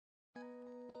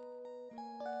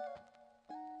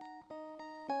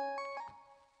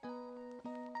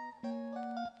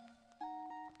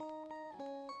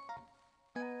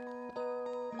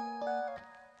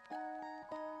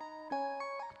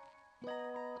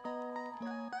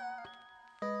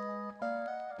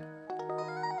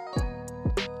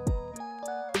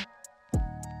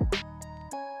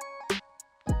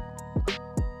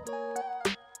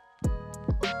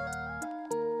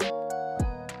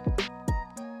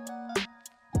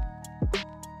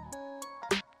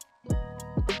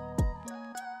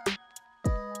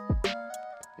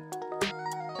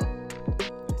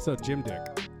So Jim Dick.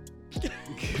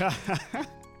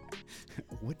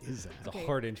 What is that? It's Okay, a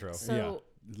hard intro. So,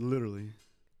 Literally.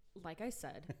 like I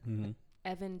said, Mm-hmm.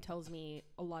 Evan tells me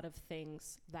a lot of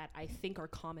things that I think are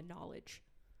common knowledge.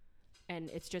 And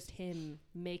it's just him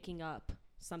making up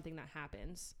something that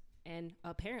happens. And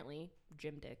apparently,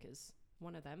 Jim Dick is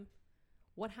one of them.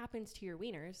 What happens to your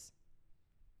wieners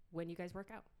when you guys work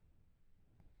out?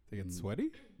 They get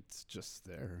sweaty? It's just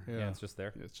there. Yeah, it's just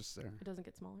there. Yeah, it's just there. It doesn't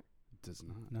get smaller. It does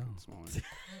not. No. get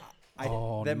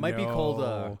smaller. That might be called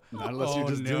Not unless you're Oh,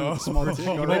 just no. doing small dick You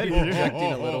might already. be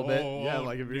projecting a little bit. Yeah,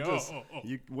 like if you're just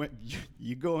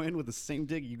you go in with the same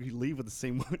dick, you leave with the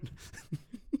same one.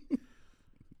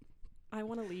 I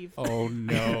want to leave. Oh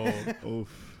no.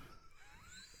 Oof.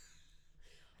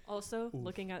 Also,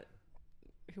 looking at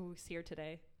who's here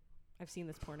today, I've seen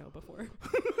this porno before.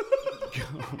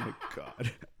 Oh my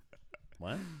god.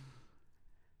 What?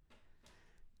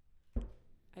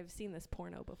 I've seen this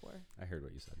porno before. I heard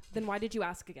what you said. Then why did you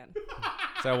ask again?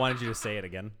 So I wanted you to say it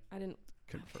again. I didn't.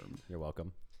 Confirmed. You're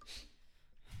welcome.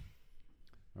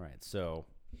 All right, so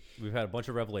we've had a bunch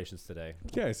of revelations today.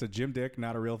 Okay, so Jim Dick,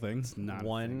 not a real thing. It's not a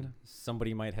One, thing.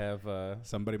 somebody might have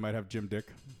Somebody might have Jim Dick.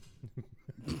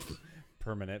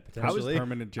 permanent I was potentially.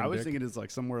 Permanent Jim I was Dick. thinking it's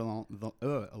like somewhere along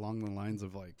the lines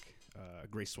of like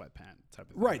gray sweatpant type of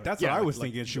thing. Right, Like, that's what I was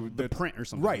like thinking. The print or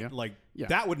something. Right, yeah? like Yeah.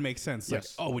 that would make sense.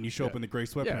 Yes. Like, oh, when you show up Yeah. in the gray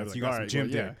sweatpants, Yeah, like, you got some alright, Jim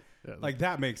well, yeah. Dick. Yeah, Like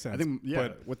that makes sense. I think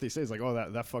but what they say is like, oh,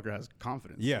 that fucker has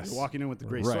confidence. Yes. You're walking in with the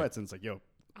gray Right. sweats, and it's like, yo,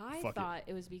 I Fuck it. thought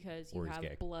it was because you Or he's have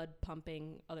gay. blood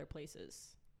pumping other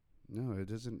places. no, it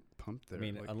doesn't pump there. I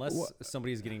mean, like, unless what?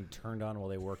 somebody's getting turned on while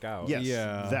they work out. Yes,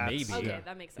 Yeah. that's, Maybe. Okay, yeah.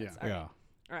 that makes sense. Yeah. All yeah.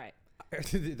 right. All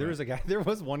right. There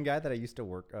was one guy that I used to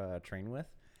work train with,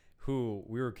 who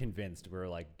we were convinced we were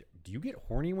like, do you get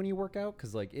horny when you work out?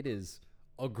 Because like it is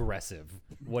aggressive.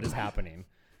 What is happening?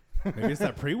 Maybe it's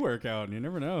that pre-workout, and you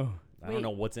never know. I don't Wait. know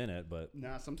what's in it, but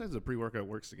Nah, sometimes the pre-workout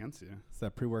works against you. It's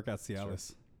that pre-workout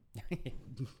Cialis.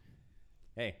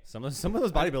 hey, some of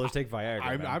those bodybuilders take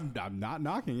Viagra. man. I'm not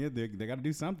knocking it. They got to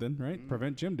do something, right?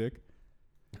 Prevent Jim Dick.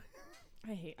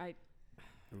 I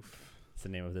It's the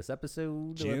name of this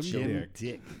episode. Jim Let's Dick. go.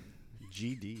 Dick.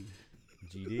 GD.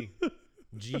 GD.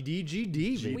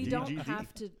 GD. we GD. don't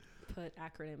have to put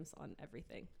acronyms on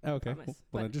everything. Oh, okay. Promise.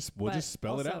 Well, But- we'll but just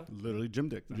spell it also out. Literally Jim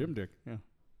Dick. then. Jim Dick. Yeah.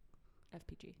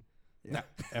 FPG. Yeah.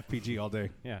 FPG all day.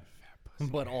 Yeah.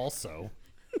 But also,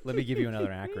 let me give you another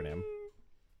acronym.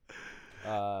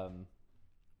 All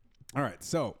right.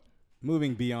 So,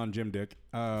 moving beyond Jim Dick.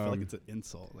 I feel like it's an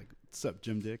insult. Like, what's up,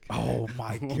 Jim Dick? Oh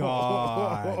my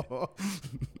god.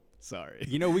 Sorry.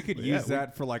 You know, we could Yeah, use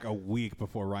that for like a week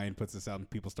before Ryan puts this out and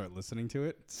people start listening to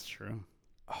it. It's true.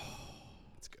 Oh,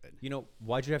 it's good. You know,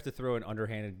 why'd you have to throw an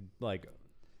underhanded, like,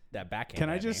 that backhand Can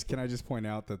I at me? just point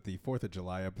out that the 4th of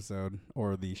July episode,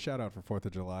 or the shout out for 4th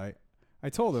of July, I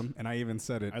told him, and I even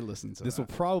said it, I listened to this that.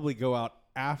 will probably go out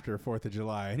after 4th of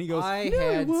July. And he goes, I no,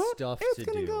 had it won't. stuff It's to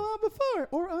gonna do." go out before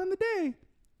or on the day.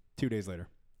 2 days later.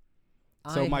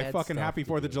 So I my had fucking stuff happy to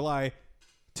 4th of do. July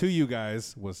to you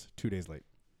guys was 2 days late.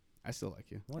 I still like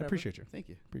you. I Whatever. appreciate you. Thank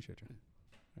you. Appreciate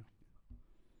you.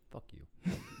 Fuck you.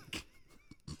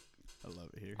 I love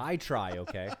it here. I try,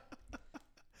 okay?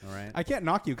 All right? I can't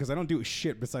knock you because I don't do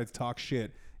shit besides talk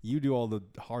shit. You do all the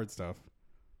hard stuff.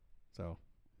 So,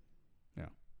 yeah.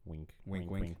 Wink, Wink,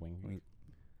 wink, wink, wink, wink.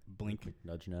 Blink,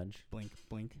 Nudge, nudge. blink,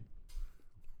 blink.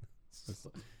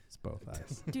 It's both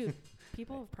eyes. Dude,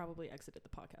 people have probably exited the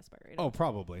podcast by right Oh, now.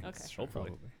 probably. Okay. Hopefully.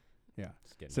 Probably. Yeah.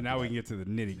 Just getting So now into we can get to the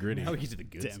nitty gritty. Now we get to the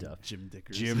good Damn stuff. Jim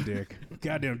Dickers. Jim Dick.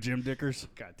 Goddamn Jim Dickers.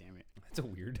 God damn it. That's a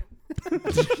weird.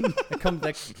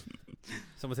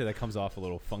 Someone say that comes off a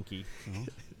little funky.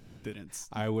 Didn't.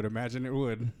 I would imagine it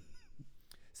would.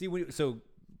 See,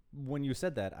 when you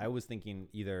said that, I was thinking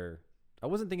I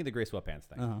wasn't thinking the gray sweatpants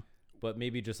thing, Uh-huh. but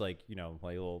maybe just like, like a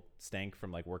little stank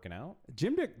from like working out.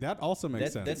 Jim Dick, that also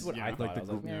makes sense. That's what Yeah. I Like thought. the I was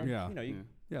like, gr- yeah, yeah. you know, you,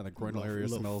 Yeah, the groinal Little- area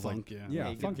little smells funk, like. yeah. Yeah,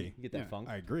 you get- funky. You get that Yeah. funk.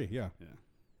 I agree. Yeah. Yeah.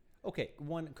 Okay,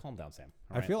 calm down, Sam.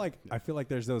 All I right? feel like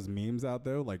there's those memes out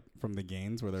there, like from the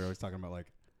Gains, where they're always talking about like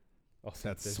Oh,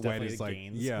 that there's sweat definitely is the like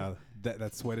gains. yeah,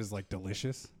 that sweat is like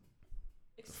delicious.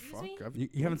 Excuse me? Fuck.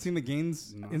 You haven't seen the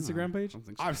Gains No, Instagram page? I don't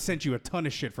think so. I've sent you a ton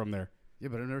of shit from there. Yeah,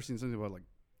 but I've never seen something about like.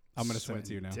 I'm gonna send it to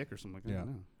sweat you and now. Dick or something like that. Yeah.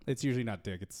 No. It's usually not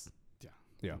dick. It's Yeah.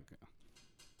 yeah. Okay.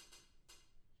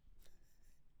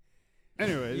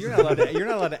 Anyways, You're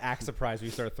not allowed to act surprised when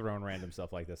you start throwing random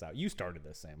stuff like this out. You started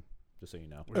this, Sam. Just so you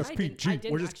know. I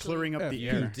didn't we're just actually- clearing up the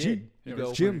Yeah, air. You did. You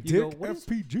go, Jim you go, Dick what is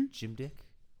FPG. Jim Dick?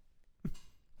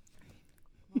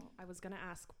 Well, I was going to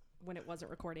ask when it wasn't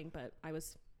recording, but I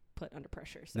was put under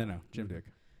pressure. So. No, Jim Dick.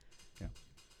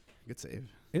 Good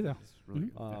save. Yeah. It's really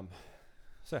Mhm. good.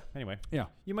 So anyway, Yeah.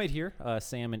 you might hear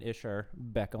Sam and Ish are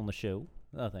back on the show.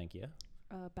 Oh, thank you.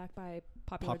 Back by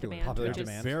popular demand. Popular which is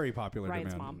demand. Very popular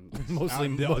Ryan's demand. mom.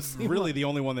 Mostly Really the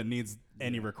only one that needs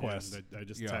any request. I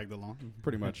just Yeah. tagged along.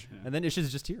 Pretty much. Yeah. And then Ish is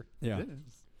just here. Yeah. It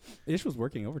is. Ish was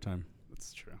working overtime.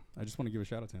 That's true. I just want to give a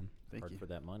shout out to him. Thank Hard you. for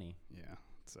that money. Yeah,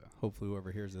 it's Hopefully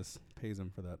whoever hears this pays him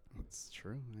for that. that's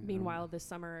true. Meanwhile, this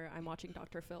summer I'm watching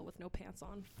Dr. Phil with no pants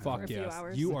on for Fuck a few yes.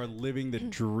 hours. You are living the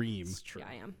dream. it's true. Yeah,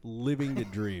 I am. Living the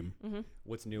dream.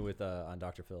 What's new with on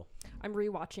Dr. Phil? I'm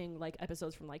rewatching like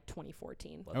episodes from like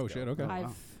 2014. Let's Oh, go. shit. Okay. wow.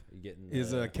 I've You getting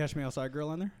Is Catch Me Outside Girl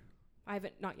on there? I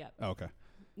haven't not yet. Oh, okay.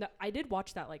 No, I did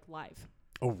watch that like live.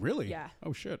 Oh, really? Yeah.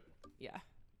 Oh, shit. Yeah,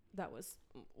 that was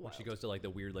when wild. she goes to like the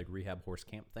weird like rehab horse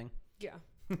camp thing? Yeah,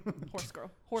 horse girl.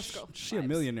 Horse girl. She a vibes.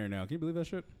 millionaire now. Can you believe that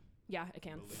shit? Yeah, I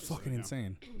can. Fucking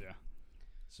insane. Yeah.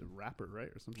 It's a rapper, right,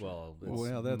 or something. Well,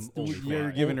 Well, that's older you're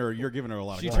crowd. giving her a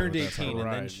lot of She credit turned with that, 18 and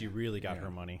then Right. she really got Yeah.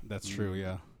 her money. That's true,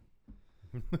 yeah.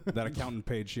 That accountant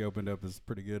page she opened up is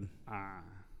pretty good.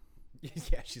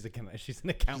 Yeah, she's an accountant. She's an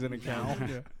accountant.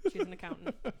 Yeah. She's an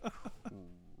accountant.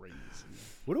 Crazy.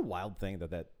 What a wild thing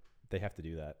that they have to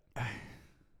do that.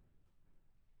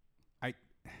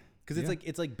 Because Yeah.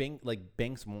 it's like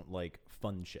banks won't like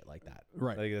fund shit like that.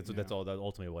 Right. Like that's Yeah. all. That's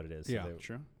ultimately what it is. Yeah. So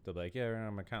True. they'll be like, yeah,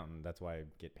 I'm an accountant. That's why I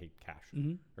get paid cash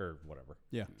Mm-hmm. or whatever.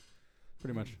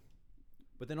 Pretty much.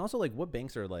 But then also like, what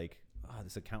banks are like,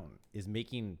 this accountant is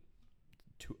making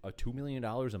 $2 million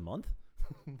a month?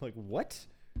 Like what?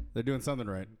 They're doing something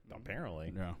right.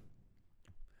 Apparently. Yeah.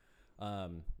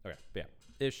 Okay. But yeah.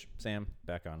 Ish, Sam,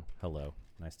 back on. Hello.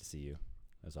 Nice to see you,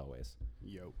 as always.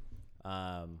 Yo. What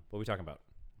are we talking about?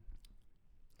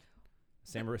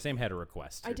 Sam had a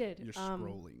request. I did. Your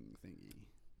scrolling thingy.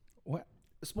 What?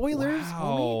 Spoilers.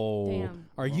 Wow. Damn.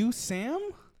 Are you Sam?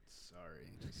 Sorry.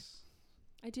 Just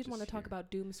I did Just want to talk here.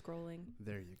 about doom scrolling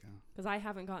there you go. because I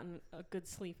haven't gotten a good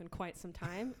sleep in quite some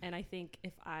time, and I think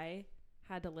if I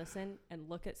had to listen and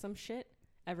look at some shit,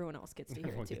 everyone else gets to hear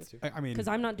Everyone it too. gets to. I mean, Because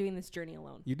I'm not doing this journey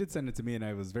alone. you did send it to me, and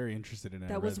I was very interested in it. I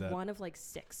That read was that. one of like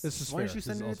 6. This is Why fair. aren't you This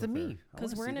is sending it also to fair. me?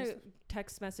 Because we're in a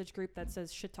text message group that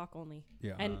says shit talk only.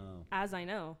 Yeah. And Oh. as I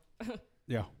know,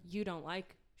 Yeah. you don't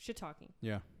like shit talking.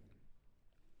 Yeah.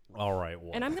 All right.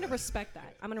 Well, And I'm going to respect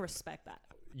that. I'm going to respect that.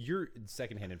 your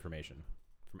secondhand information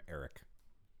from Eric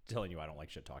telling you I don't like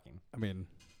shit talking I mean,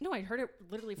 No, I heard it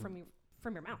literally from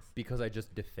your mouth. because I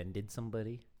just defended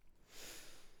somebody.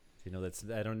 You know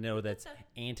I don't know that's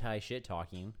anti shit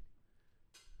talking.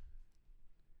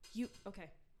 You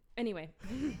okay? Anyway,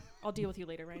 I'll deal with you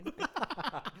later, Ryan.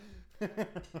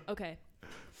 Okay.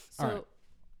 So, All right.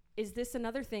 is this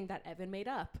another thing that Evan made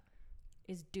up?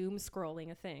 Is doom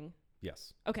scrolling a thing?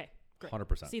 Yes, Okay, great.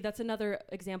 100%. See, that's another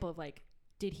example of like,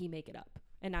 did he make it up?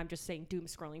 And I'm just saying doom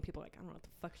scrolling. People are like, I don't know what the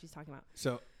fuck she's talking about.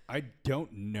 so I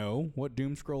don't know what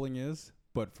doom scrolling is,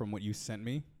 but from what you sent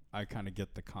me, I kind of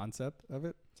get the concept of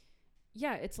it.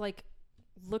 Yeah, it's like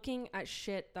looking at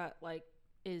shit that like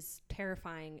is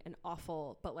terrifying and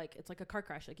awful, but like it's like a car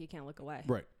crash. Like you can't look away.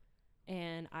 Right.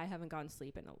 And I haven't gotten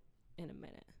sleep in a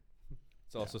minute.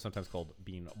 It's also sometimes called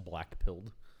being black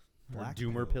pilled or Black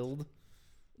doomer pilled.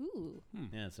 Ooh,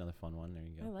 Yeah, it's another fun one. There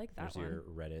you go. I like that There's your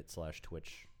one.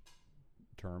 Reddit/Twitch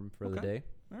term for the Okay. day.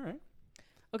 All right.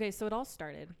 Okay, so it all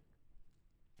started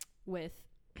with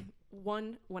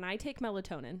when I take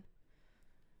melatonin,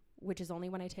 which is only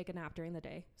when I take a nap during the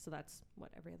day. So that's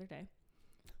every other day.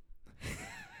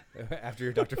 After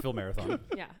your Dr. Phil marathon.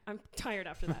 Yeah, I'm tired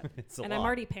after that. It's a And lot. I'm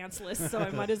already pantsless, so I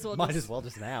might as well Might as well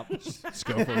just nap. Just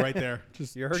go for it right there.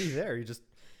 Just You're already there. You just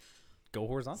go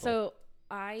horizontal. So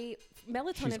she's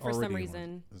melatonin for some already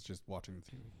reason. It's just watching the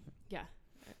TV. Yeah.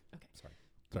 Okay.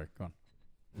 Sorry, go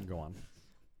on. go on.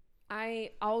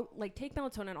 I'll like take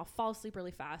melatonin, I'll fall asleep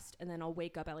really fast, and then I'll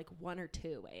wake up at like 1 or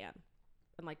 2 a.m.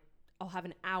 And like I'll have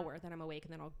an hour that I'm awake,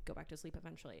 and then I'll go back to sleep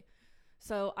eventually.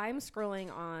 So I'm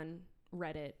scrolling on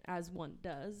Reddit as one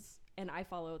does, and I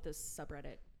follow this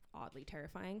subreddit, Oddly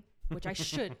Terrifying, which I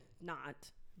should not,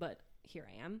 but here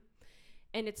I am.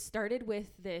 And it started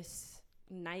with this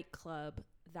nightclub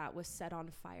that was set on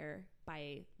fire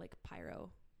by like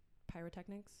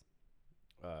pyrotechnics.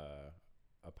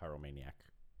 A pyromaniac.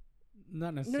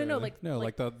 Not necessarily.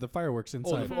 like- the fireworks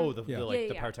inside. The Yeah.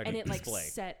 the pyrotechnic and it like display.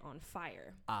 set on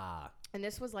fire. Ah, And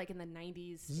this was like in the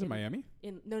 90s. This is in Miami?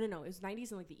 No, it was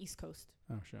 90s in like the East Coast,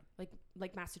 Oh shit.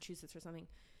 like Massachusetts or something.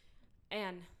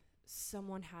 And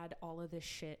someone had all of this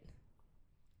shit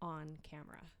on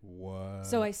camera. What?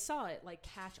 So I saw it like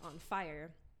catch on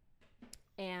fire.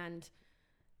 And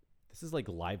this is like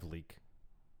Live Leak.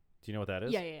 Do you know what that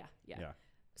is? yeah.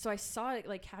 So I saw it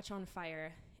like catch on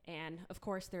fire, and of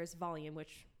course there's volume,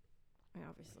 which I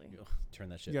obviously Turn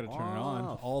that shit. You got to turn it on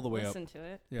off. all the way listen up. to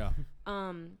it. Yeah.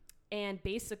 And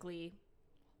basically,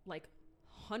 like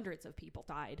hundreds of people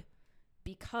died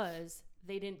because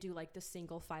they didn't do like the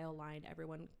single file line.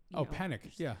 Everyone, you know, Panic.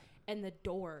 Yeah. and the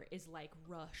door is like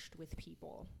rushed with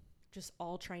people, just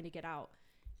all trying to get out,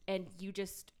 and you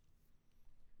just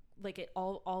like it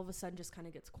all of a sudden just kind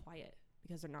of gets quiet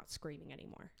because they're not screaming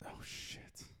anymore. Oh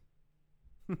shit.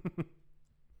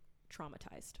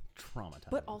 Traumatized. But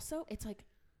But also, it's like,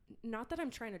 not that I'm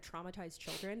trying to traumatize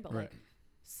children, but Right. like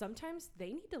sometimes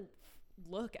they need to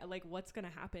look at like what's gonna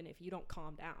happen if you don't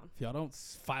calm down. If y'all don't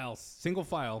single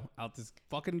file out this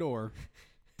fucking door,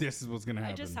 this is what's gonna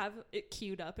happen. I just have it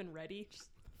queued up and ready, just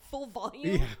full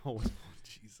volume. yeah.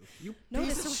 Jesus. You No,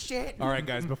 piece this of is- shit. All right,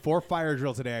 guys. Before fire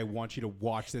drill today, I want you to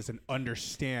watch this and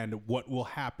understand what will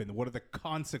happen. What are the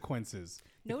consequences?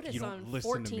 if Notice you don't on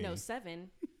listen to me? 1407,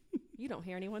 you don't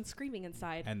hear anyone screaming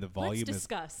inside. And the volume Let's is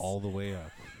discuss. all the way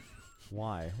up.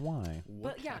 Why?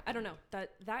 But yeah, I don't know.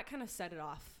 That kind of set it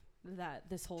off, that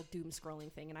this whole doom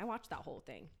scrolling thing, and I watched that whole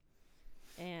thing.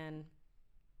 And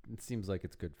It seems like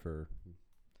it's good for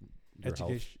your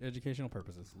health. Educational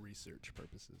purposes. Research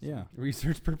purposes. Yeah.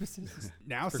 Research purposes.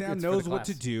 Now for- Sam it's for the knows what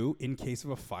to class. do in case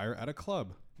of a fire at a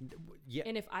club. Yeah.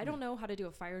 and if I don't know how to do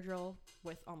a fire drill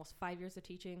with almost 5 years of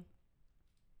teaching,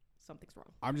 something's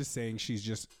wrong. I'm just saying she's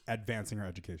just advancing her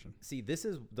education. See,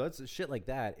 that's shit like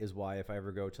that is why if I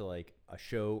ever go to like a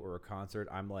show or a concert,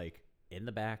 I'm like in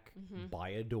the back by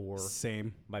a door.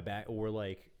 Same. My back, or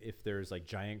like if there's like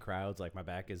giant crowds, like my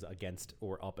back is against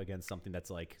or up against something that's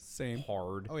like Same.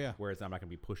 hard. Oh, yeah. Whereas I'm not gonna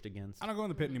be pushed against. I don't go in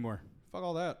the pit anymore. Fuck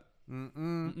all that.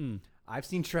 I've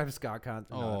seen Travis Scott not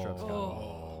Travis Scott.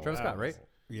 Oh. Travis Scott, right?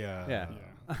 Yeah. Yeah.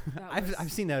 Yeah. That was-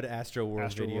 I've seen that Astro World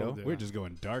Astro video. World, yeah. We're just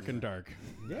going dark and dark.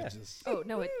 Yeah. Oh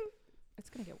no, it's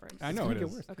gonna get worse. I know gonna it get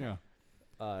is. worse. Okay.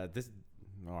 Yeah.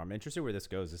 I'm interested where this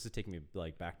goes. This is taking me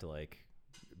like back to like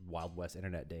Wild West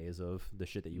internet days of the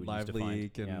shit that you would Live used to find.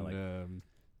 Leak and Yeah, like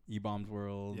E-Bombs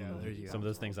World. Yeah, there you go. some of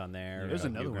those things on there. There's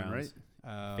another one, Newgrounds,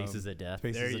 right? Faces of Death.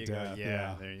 Faces There of you go. Death.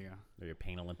 Yeah, there you go. Or your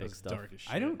Pain Olympics That's stuff. dark as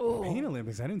shit. I don't. Oh. Pain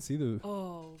Olympics. I didn't see the.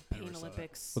 Oh, I Pain never saw that.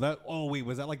 Olympics. Was that? Oh wait,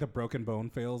 was that like the broken bone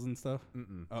fails and stuff?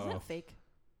 Mm-mm. Is Oh, that fake?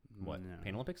 What? No.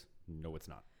 Pain Olympics? No, it's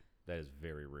not. That is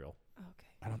very real. Okay.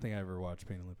 I don't think I ever watched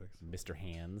Pain Olympics. Mr.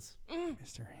 Hands.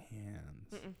 Mr.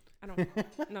 Hands. Mm-mm. I don't.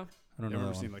 No. I don't Never know. ever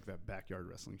that seen one. like that backyard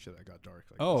wrestling shit that got dark.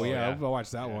 Like Oh this. yeah, yeah. I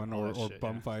watched that Yeah, one, all or, that or shit,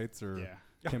 bum yeah. fights, or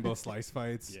Yeah. Kimbo slice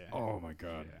fights. Yeah. Oh my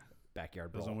god. Yeah.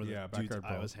 Backyard Those Brawl. one where Yeah, the dude's backyard eye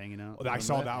brawl. was hanging out. Oh, I Remember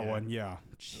saw that Yeah. one. Yeah.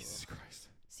 Jesus Christ.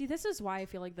 See, this is why I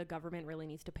feel like the government really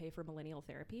needs to pay for millennial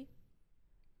therapy.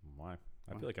 Why?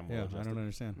 I feel like I'm Yeah, well I adjusted. don't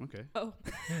understand. Okay, Oh,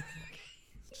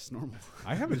 it's just normal.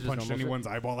 I haven't It's just punched normal shit. anyone's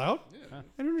eyeball out. Yeah.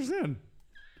 I don't understand.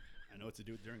 I know what to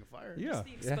do during a fire. Yeah.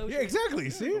 the exposure. Yeah, exactly.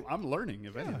 See, I'm learning,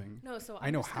 if anything. No, so I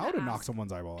I'm know just how gonna to knock ask-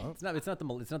 someone's eyeball out. It's not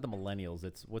the millennials.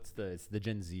 It's the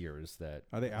Gen Zers that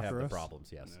Are they have after the us? problems.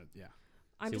 Yes. Yeah.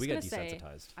 I'm See, just we gonna got say,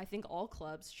 desensitized. I think all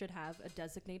clubs should have a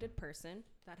designated person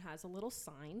that has a little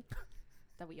sign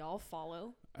that we all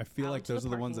follow. I feel Out like into those the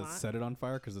are the ones that parking lot. set it on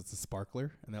fire because it's a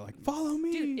sparkler, and they're like, "Follow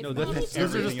me." Dude, if No, we those need are to- just the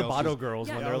Everything else bottle is- girls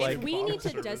when Yeah, they're if like, we bottle need to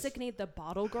service. designate the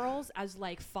bottle girls as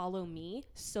like follow me,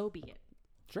 so be it.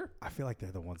 sure. I feel like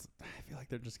they're the ones. I feel like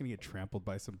they're just gonna get trampled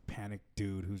by some panicked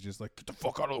dude who's just like, "Get the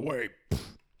fuck out of the way." I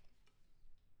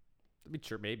mean,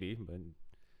 sure, maybe, but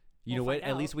you know We'll what?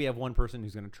 find At least out. we have one person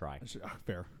who's gonna try,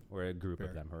 Fair, or a group Fair.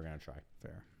 of them who are gonna try.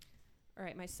 fair. All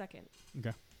right, my second.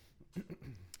 Okay.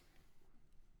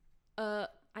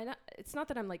 It's not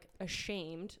that I'm like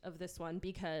ashamed of this one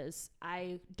because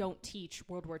I don't teach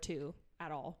World War II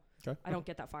at all. Okay. I don't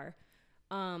get that far.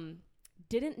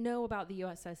 Didn't know about the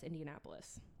USS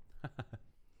Indianapolis.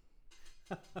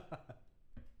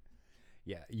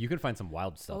 Yeah, you can find some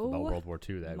wild stuff about Oh World War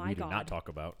II that my we do God. not talk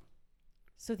about.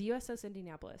 So the USS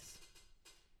Indianapolis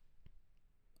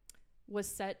was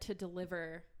set to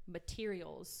deliver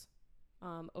materials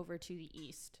over to the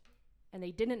east. And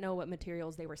they didn't know what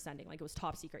materials they were sending. Like, it was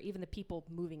top secret. Even the people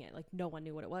moving it, like, no one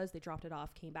knew what it was. They dropped it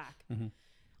off, came back. Mm-hmm.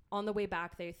 On the way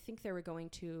back, they think they were going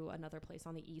to another place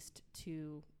on the east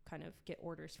to kind of get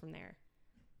orders from there.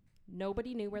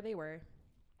 Nobody knew where they were.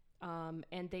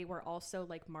 And they were also,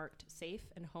 like, marked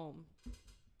safe and home.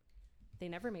 They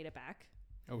never made it back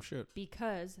Oh shit.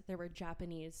 because there were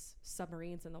Japanese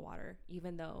submarines in the water,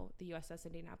 even though the USS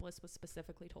Indianapolis was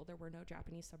specifically told there were no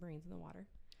Japanese submarines in the water.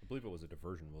 I believe it was a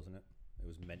diversion, wasn't it? It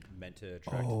was meant to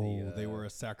attract Oh, the. they were a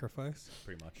sacrifice.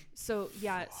 pretty much. So,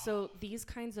 yeah, so these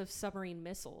kinds of submarine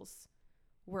missiles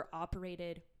were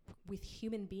operated with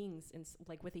human beings,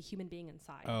 like with a human being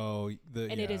inside. Oh,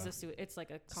 and it is it's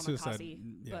like a kamikaze, Suicide,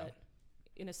 yeah. but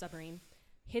in a submarine.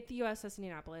 Hit the USS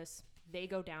Indianapolis. They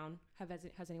go down.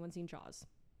 Has anyone seen Jaws?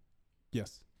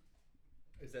 Yes.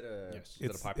 Is that a Yes. is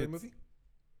that a popular movie?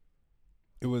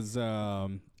 It was.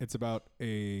 It's about Are a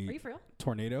you for real?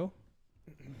 tornado.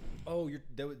 Oh,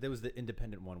 that was the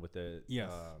independent one with the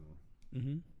Yes.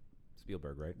 Mm-hmm.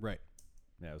 Spielberg, right? Right.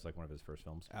 Yeah, it was like one of his first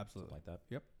films. Absolutely. Something like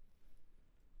that. Yep.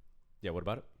 Yeah. What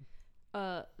about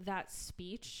it? That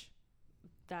speech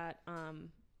that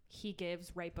he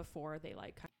gives right before they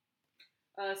like.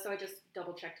 So I just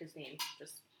double checked his name.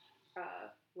 Just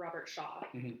Robert Shaw.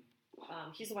 Mhm.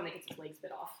 He's the one that gets his legs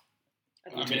bit off.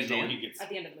 At I the, mean, end, no, he gets at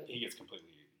the end of the movie. he gets completely.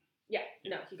 Yeah,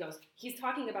 no, he goes. He's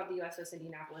talking about the USS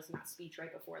Indianapolis in that speech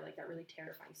right before, like that really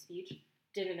terrifying speech.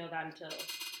 Didn't know that until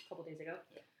a couple days ago.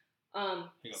 Yeah.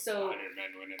 He goes, So 100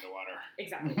 men went in the water.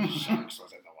 exactly, Sharks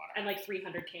was in the water. and like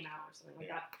 300 came out or something like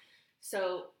Yeah. that.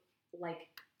 So like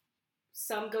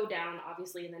some go down,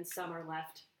 obviously, and then some are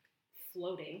left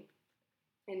floating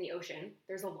in the ocean.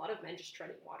 There's a lot of men just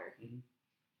treading water. Mhm.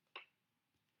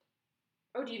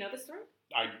 Oh, do you know this story?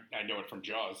 I know it from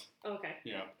Jaws. Oh, okay.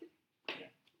 Yeah.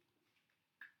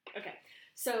 Okay.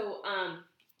 So,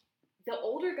 the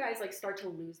older guys like start to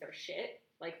lose their shit,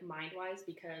 like mind wise,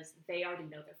 because they already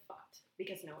know they're fucked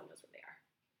because no one knows where they are.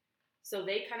 So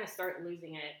they kind of start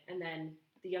losing it, and then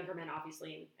the younger men,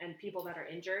 obviously, and people that are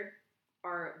injured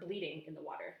are bleeding in the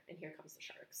water, and here comes the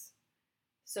sharks.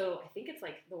 So I think it's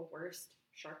like the worst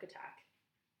shark attack.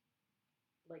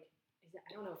 Like,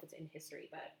 I don't know if it's in history,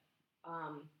 but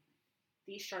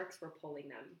these sharks were pulling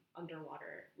them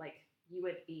underwater. Like, you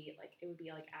would be like, it would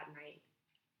be like at night,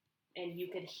 and you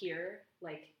could hear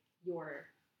like your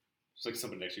It's like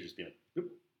somebody next to you just being like, boop,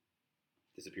 no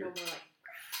disappeared. more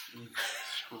like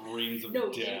Screams of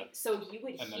no. death. So you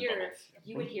would And then hear bubbles.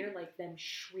 you would hear like them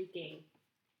shrieking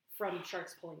from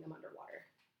sharks pulling them underwater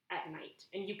at night,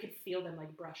 and you could feel them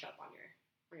like brush up on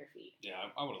your feet. Yeah,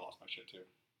 I would have lost my shit too.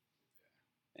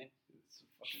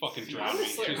 It's Fucking sea. drown I me.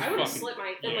 would have Just slit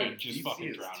fucking- my Yeah, like just Deep fucking sea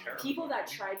is drown me. terrible. people that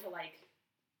tried to like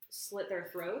slit their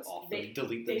throats. Off They them,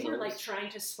 delete they were themselves. like trying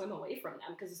to swim away from them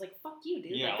because it's like fuck you,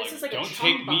 dude. Yeah, like, this is like don't a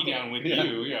take chum me bucket. down with Yeah.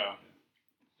 you. Yeah,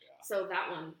 So that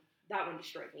one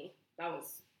destroyed me. That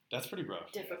was that's pretty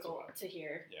rough. difficult to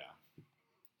hear. Yeah,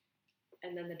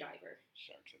 And then the diver,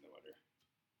 sharks in the water.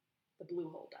 the blue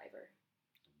hole diver.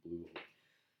 Blue.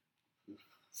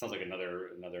 Sounds like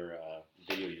another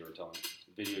video you were telling.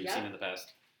 Video you've Yeah. seen in the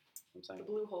past. I'm The saying.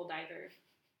 blue hole diver.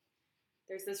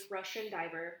 There's this Russian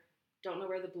diver. Don't know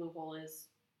where the blue hole is.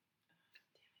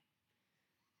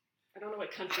 I don't know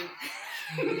what country.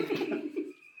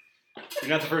 You're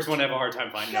not the first one to have a hard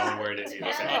time finding knowing where it is.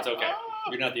 Either, so it's okay.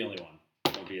 You're not the only one.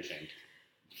 Don't be ashamed.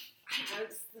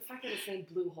 The fact that it's named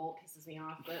blue hole pisses me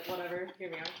off, but whatever. Here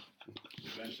we are.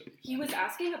 Eventually. He was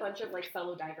asking a bunch of like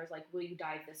fellow divers, like, "Will you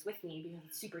dive this with me? Because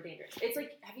it's super dangerous." It's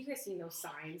like, have you guys seen those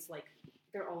signs? Like,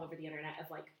 they're all over the internet of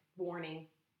like, warning,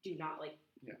 do not like.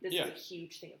 Yeah. This Yeah. is a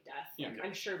huge thing of death. Yeah. Like,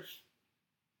 I'm sure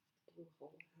blue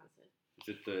hole has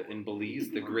it. Is it in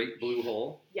Belize, the Great Blue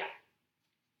Hole?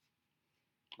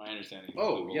 My understanding. is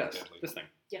Oh blue hole yes, is deadly. this thing.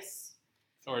 Yes.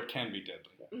 Or it can be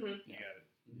deadly. hmm Yeah. You got it.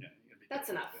 Yeah, you gotta be That's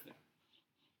careful enough. with it.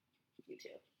 You too.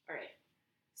 All right.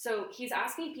 So he's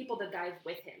asking people to dive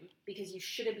with him because you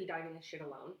shouldn't be diving this shit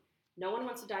alone. No one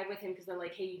wants to dive with him because they're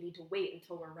like, "Hey, you need to wait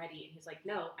until we're ready." And he's like,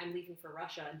 "No, I'm leaving for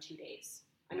Russia in 2 days.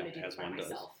 I'm Yeah, going to do as this by one does.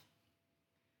 myself."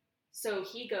 So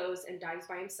he goes and dives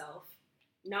by himself,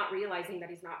 not realizing that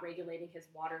he's not regulating his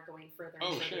water going further and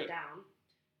Oh, further shit. down.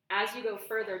 As you go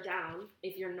further down,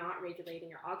 if you're not regulating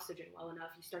your oxygen well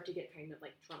enough, you start to get kind of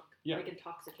like drunk, Yeah. like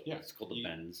intoxicated. Yeah. It's called the You-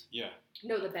 bends. Yeah.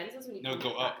 No, the bends is when you No,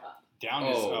 come go back up. Down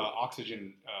is Oh.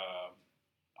 oxygen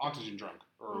drunk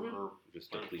or, Mhm. or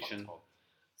Just whatever the fuck it's depletion. called.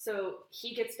 So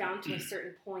he gets down to a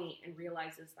certain point and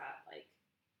realizes that like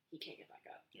he can't get back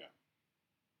up. Yeah.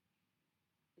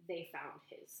 They found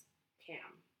his cam,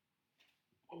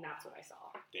 and that's what I saw.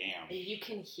 Damn. And you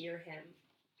can hear him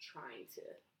trying to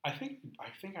I think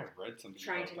I read something.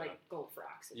 trying about to like go for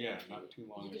oxygen. Yeah, not too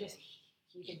long You could ago. just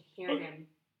you can hear him.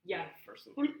 Yeah. First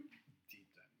of all, deep diving.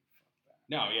 Fuck that.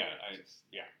 No,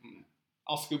 yeah,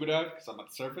 I'll scuba dive because I'm at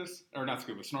the surface, or not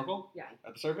scuba, snorkel. Yeah.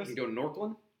 At the surface. You go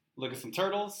Northland. Look at some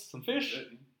turtles, some fish.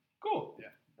 Cool.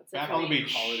 That's Back it for on the me.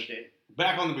 beach. Call it a day.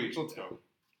 Back on the beach. Let's go.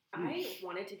 I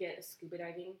wanted to get a scuba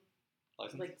diving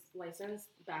License. license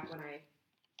back when I.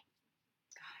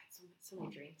 God, I had so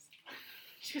many dreams.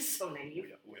 Just so naive.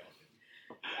 We all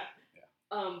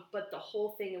did. But the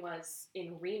whole thing was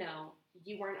in Reno,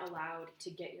 you weren't allowed to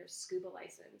get your scuba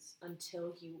license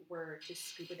until you were to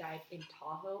scuba dive in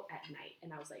Tahoe at night.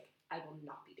 And I was like, I will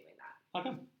not be doing that. How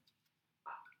come?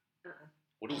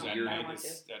 What Is is I that don't your want night?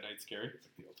 to. That night scary? It's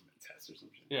like the ultimate test or some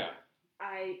shit. Yeah.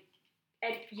 I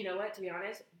And you know what? To be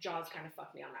honest, Jaws kind of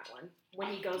fucked me on that one. When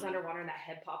he goes underwater and that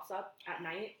head pops up at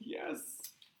night. Yes.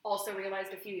 Also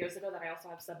realized a few years ago that I also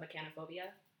have submechanophobia.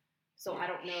 So I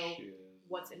don't know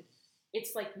what's in.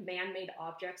 It's like man-made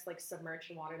objects like submerged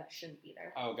in water that shouldn't be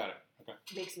there. Oh, got it. Okay.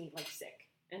 Makes me like sick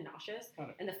and nauseous. Got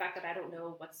it. And the fact that I don't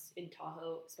know what's in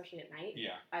Tahoe, especially at night,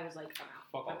 Yeah. I was like, I'm out.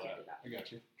 Fuck I all can't that. do that. I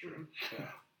got you. Mm-mm. Yeah.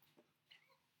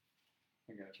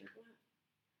 I got you.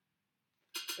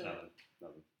 So,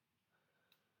 Nothing.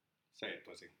 Say it,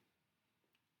 pussy.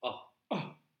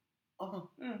 Oh.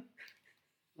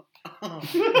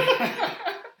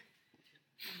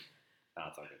 Nah,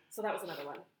 it's all good. so that was another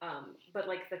one. But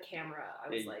like the camera, I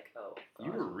was Hey, like, oh. You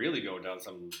God. were really going down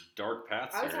some dark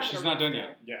paths I was here. having She's a not rough done day.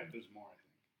 yet. Yeah, there's more. I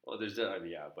think. Well, there's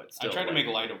yeah, but I still. tried to like,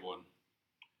 make light of one.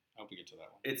 I hope we get to that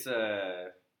one. It's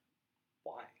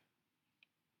why?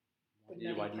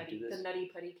 The Why Nutty do you Putty, do this? the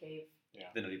Nutty Putty Cave.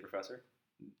 The Nutty Professor.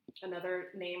 Another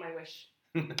name I wish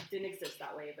didn't exist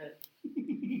that way, but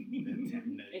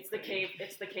it's the cave.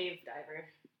 It's the cave diver.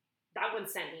 That one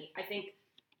sent me. I think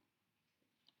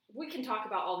we can talk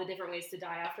about all the different ways to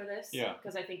die after this. Yeah.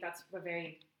 Because I think that's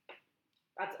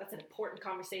that's an important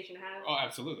conversation to have. Oh,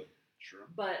 absolutely. Sure.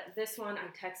 But this one, I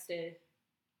texted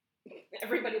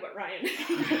everybody but Ryan. Is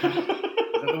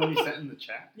that the one you sent in the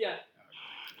chat? Yeah.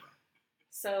 Oh,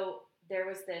 So there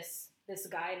was this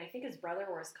guy, and I think his brother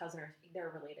or his cousin, or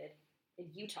they're related, in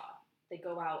Utah. They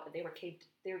go out, and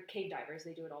they're cave divers.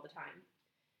 They do it all the time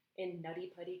in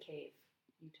Nutty Putty Cave,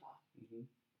 Utah. Mm-hmm.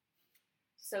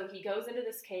 So he goes into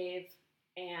this cave,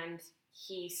 and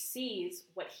he sees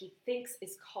what he thinks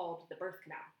is called the birth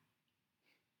canal.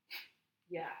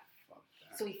 Yeah. fuck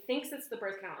that. So he thinks it's the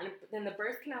birth canal, and then the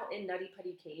birth canal in Nutty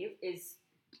Putty Cave is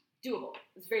doable.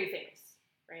 It's very famous,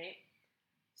 right?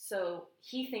 So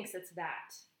he thinks it's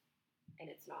that, and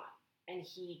it's not, and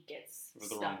he gets With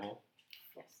the stuck. wrong hole.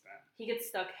 Yes, that. he gets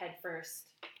stuck head first,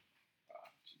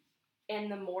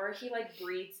 and the more he like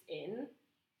breathes in,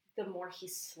 the more he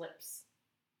slips,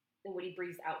 and when he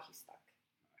breathes out, he's stuck.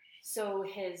 So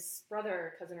his brother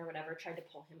or cousin or whatever tried to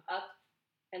pull him up,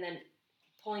 and then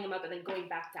pulling him up and then going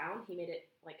back down, he made it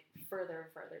like further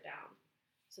and further down.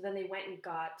 So then they went and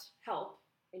got help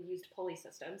and used pulley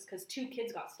systems because 2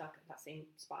 kids got stuck at that same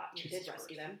spot and they did Jesus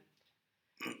rescue Christ.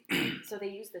 them. So they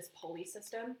used this pulley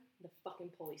system. The fucking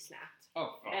pulley snapped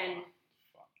Oh, and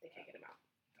fuck. they can't get him out.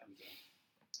 Thumbs up.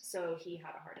 So he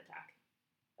had a heart attack.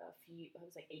 It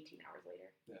was like 18 hours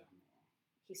later. Yeah.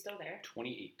 He's still there.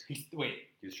 28. Wait.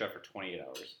 He was shot for 28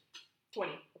 hours.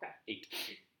 20. Okay. 8.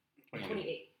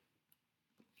 28.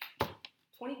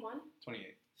 21?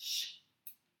 28. Shh.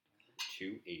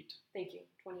 2, 8. Thank you.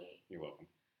 28. You're welcome.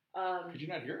 Could you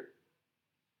not hear it?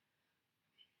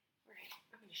 All right,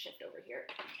 I'm going to shift over here.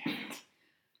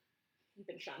 You've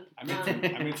been shunned.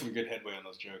 I made some good headway on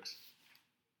those jokes.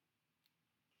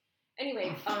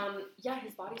 Anyway, yeah,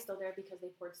 his body's still there because they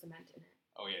poured cement in it.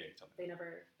 Oh yeah, you told me. They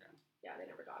never, they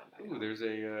never got him back. Ooh,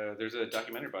 out. there's a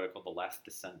documentary about it called The Last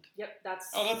Descent. Yep, that's.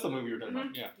 Oh, that's the movie you were talking Mhm.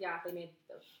 about. Yeah. Yeah, they made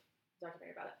the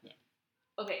documentary about it.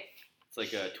 Yeah. Okay. It's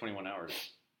like 21 hours.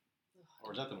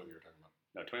 Or is that the movie you were talking about?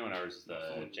 No, 21 hours is the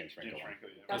That's the one- James Franco one.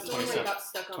 yeah. That's It's the one where he 27. got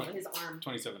stuck on 20 his arm.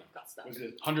 27 hours. Got stuck. Was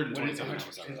it 127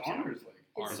 his hours. arm or his leg?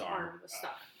 His arm was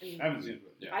stuck. And I haven't seen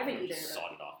it. Yeah. I haven't either.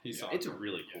 Sawed it off. He saw It's it.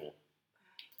 really cool.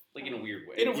 Like in a weird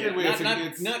way. In a weird way, Not,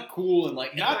 it's not cool and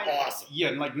like not not awesome. Yeah,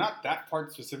 and like not that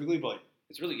part specifically, but like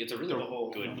It's a really the good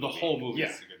whole movie Yeah.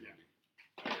 is a good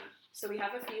movie. So we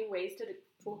have a few ways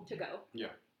to go. Yeah.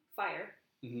 Fire.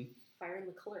 Mhm. Fire in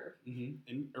the club. Mm-hmm.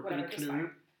 In Whatever, just canoe.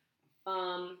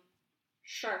 fire.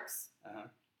 Sharks. Uh-huh.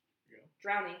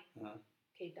 Drowning. Uh-huh.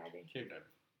 Cave diving. Cave diving.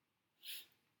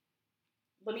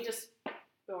 Let me just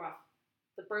go off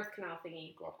the birth canal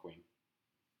thingy, Go off, Queen.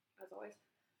 as always.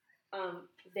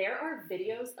 There are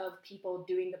videos of people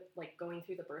doing going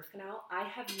through the birth canal. I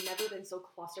have never been so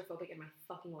claustrophobic in my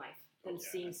fucking life than Yeah.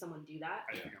 seeing someone do that.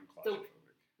 I think I'm The-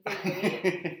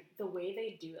 claustrophobic. The way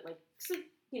they do it, so,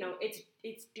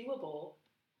 it's doable,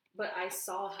 but I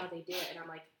saw how they did it, and I'm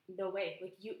like, no way.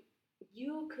 Like,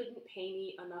 you couldn't pay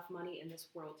me enough money in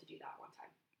this world to do that one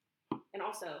time. And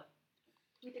also,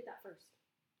 who did that first?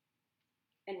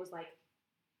 And was like,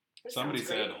 this Somebody sounds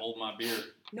said, great. "Hold my beer."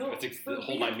 No, That's for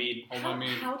hold my real. mead. Hold How, my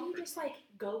mead. how do you just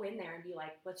go in there and be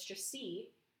like, let's just see?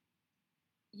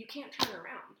 You can't turn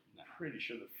around. I'm pretty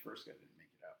sure the first guy didn't make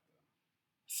it out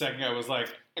though. Second guy was like,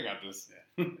 "I got this."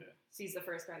 Yeah. Sees the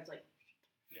first guy and is like,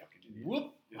 Yeah. Can you do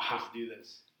Whoop. You're supposed to do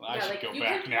this. Well, I Yeah, should like, go you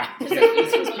back could- now. Because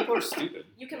like, Those people are stupid.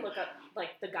 you can look up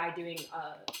the guy doing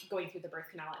going through the birth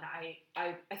canal, and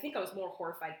I think I was more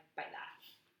horrified by that.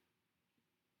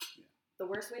 Yeah. The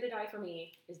worst way to die for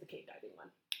me is the cave diving one.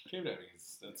 Cave diving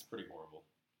that's pretty horrible.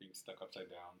 Being stuck upside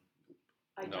down.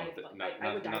 I No, dive, th- but not-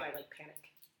 I would not- die not- by like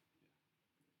panic.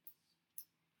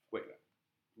 Wait,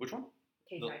 which one?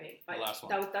 Cave The- diving. the last one.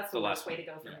 That's the, The worst last way one.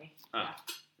 to go for Yeah. me. Ah,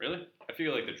 really? I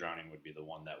feel like the drowning would be the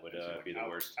one that would be the out,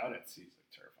 worst. Out at sea is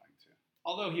like terrifying too.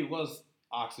 Although he was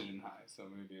oxygen high, so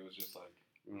maybe it was just like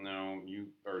No,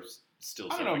 you are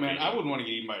still. I don't know, man. I suffocating. wouldn't want to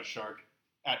get eaten by a shark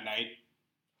at night.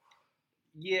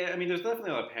 Yeah, I mean, there's definitely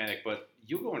a lot of panic, but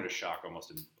you go into shock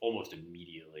almost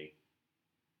immediately.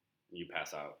 And you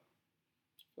pass out.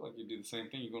 I feel like you do the same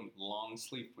thing. You go into long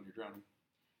sleep when you're drowning.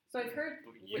 So I've heard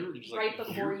You're just right like-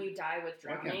 before you die with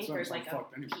Well, I can't drowning, swim, there's so I'm like a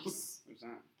fucked anyway. peace. There's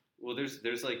that. Well,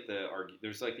 there's like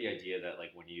the idea that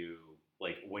like when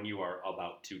you are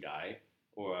about to die,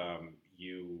 or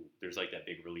there's like that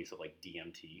big release of like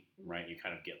DMT, right? You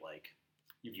kind of get like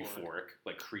euphoric,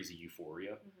 like crazy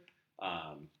euphoria,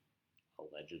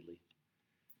 allegedly.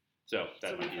 So that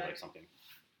So might we've be had- like something.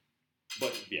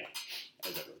 But yeah,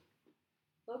 as ever.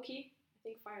 Low key, I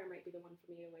think fire might be the one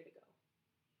for me, a way to go.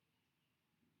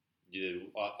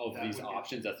 Of That these would be-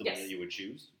 options, that's the Yes. one that you would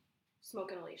choose.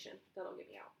 Smoke inhalation, that'll get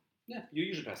me out. Yeah, you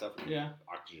usually pass out from Yeah.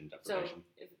 oxygen So, deprivation.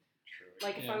 True.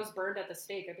 like, if Yeah. I was burned at the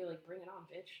stake, I'd be like, bring it on,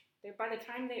 bitch. By the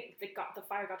time the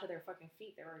fire got to their fucking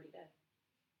feet, they're already dead.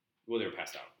 Well, they were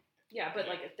passed out. Yeah, but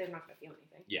like, they're not gonna feel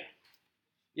anything. Yeah.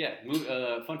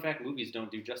 Fun fact: movies don't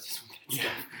do justice with that Yeah.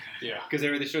 stuff Yeah. because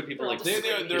they show people They're like all They're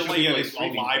Screaming. like show yeah, people, they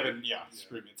screaming, alive but- and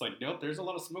screaming. It's like nope, there's a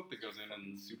lot of smoke that goes in,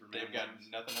 and Superman they've got ones.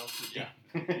 nothing else to do. Yeah.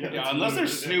 Yeah, that's unless they're literally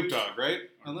Snoop it. Dogg, right?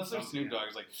 Unless they're Something, Snoop yeah. Dogg,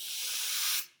 it's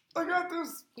like I got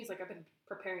this. He's like, I've been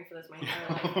preparing for this my entire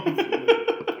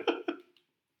life.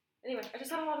 Anyway, I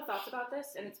just had a lot of thoughts about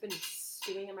this, and it's been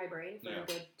stewing in my brain for Yeah. a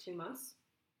good 2 months.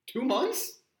 2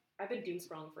 months. I've been doom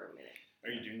scrolling for a minute. Are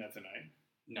you doing that tonight?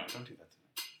 No, don't do that to me.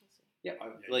 We'll see. Yeah,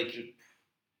 Yeah, like you should-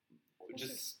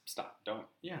 just stop. Don't.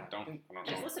 Yeah, Don't.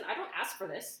 Just listen, I don't ask for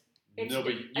this. It's, No,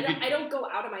 but you I, don't, could- I don't go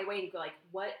out of my way and go like,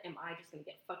 what am I just gonna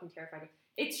get fucking terrified of?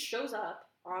 It shows up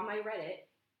on my Reddit,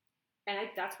 and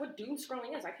that's what doom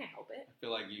scrolling is. I can't help it. I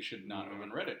feel like you should not open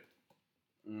Reddit.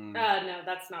 Mm. No,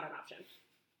 that's not an option.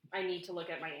 I need to look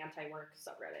at my anti-work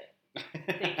subreddit.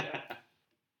 Thank you.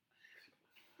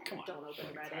 Come on. Don't open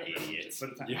Like, Reddit. Idiots. But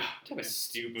it's not. Yeah. What type of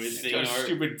stupid What thing kind of are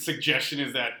stupid suggestion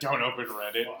is that? Don't open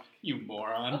Reddit, Fuck. you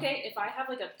moron. Okay, if I have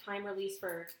like a time release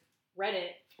for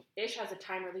Reddit, Ish has a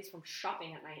time release from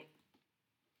shopping at night.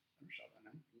 Never shot that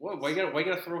night. What? Why you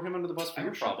gotta throw him under the bus for I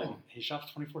your never shot problem? He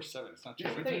shops 24/7. It's not Yeah,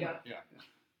 just there you go. Yeah.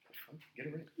 Get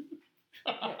it right.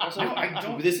 Also, No, I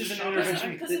don't. This is an shop at intervention.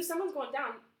 night. Because if someone's going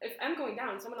down, if I'm going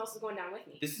down, someone else is going down with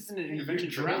me. This isn't an You're intervention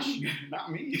for drowning, Ish.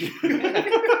 not me.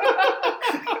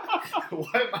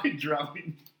 Why am I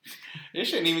drowning?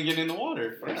 Ish ain't even getting in the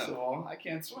water. First of all, I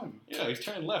can't swim. Yeah, he's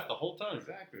turning left the whole time.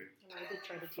 Exactly. And I did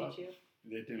try to Fuck. teach you.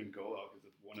 They didn't go out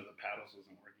because one of the paddles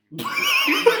wasn't working.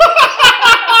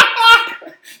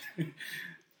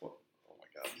 Oh my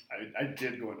god. I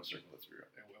did go in a circle. Let's be real.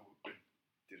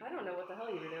 I don't know what the hell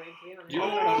you were doing, to be honest. You don't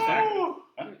know Oh!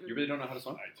 exactly. You really don't know how to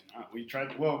swim? I do not. We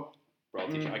tried. Well, Bro, I'll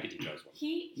teach you. I could teach you how to swim.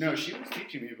 no, she was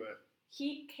teaching me, but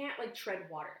He can't like tread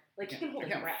water. Like he can hold I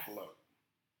his can't breath. float.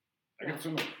 I No. can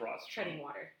swim across. Treading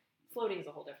water. Floating is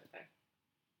a whole different thing.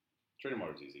 Training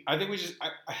water's easy. I think we just.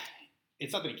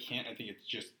 It's not that he can't. I think it's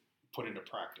just put into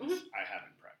practice. Mhm. I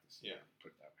haven't practiced. Yeah.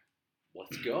 Put it that way.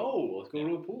 Let's go. Let's go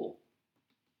to a pool.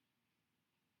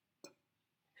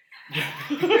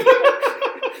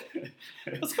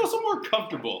 Let's go somewhere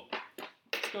comfortable.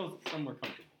 Let's go somewhere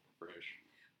comfortable for Ish.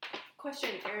 Question,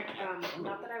 Eric.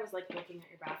 Not that I was like looking at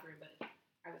your bathroom, but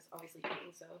I was obviously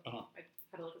eating, so Uh-huh. I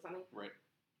had to look at something. Right.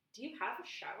 Do you have a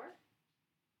shower,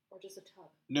 or just a tub?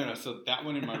 No. So that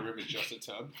one in my room is just a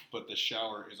tub, but the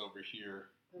shower is over here.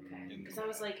 Okay. In Because I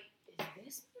was like, is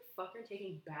this motherfucker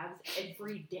taking baths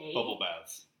every day? Bubble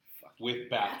baths Fuck. with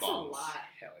bath That's bombs. a lot.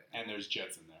 Hell yeah. And there's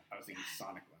jets in there. I was thinking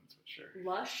Sonic lens, but sure.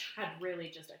 Lush had really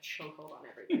just a chokehold on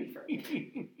everybody for a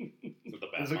minute. With the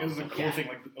It was a cool Yeah. thing,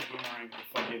 like a boomerang, the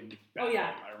fucking. Oh,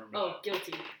 yeah. bath bomb. I remember. Oh, that.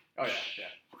 guilty. Oh yeah.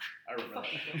 I remember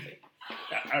Fucking that. guilty.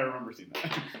 Yeah, I remember seeing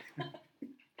that.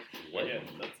 What? Yeah,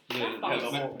 that's The, Bath yeah, bombs. the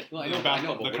whole No, I the know, bath- I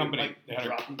know, but the what- company like they had a,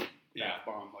 dropping yeah. bath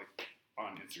bomb like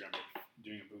on Instagram, like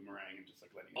doing a boomerang and just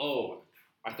like letting. it Oh. fall.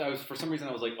 I thought it was, for some reason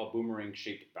I was like a boomerang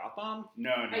shaped bath bomb.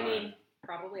 No, no. I mean,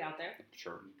 probably out there.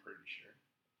 Sure. I'm pretty sure.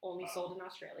 Only sold in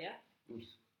Australia. You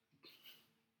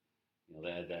know,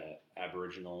 they had the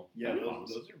Aboriginal Yeah, bath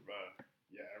bombs. those are.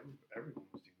 Yeah, everyone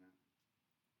was doing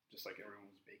that. Just like everyone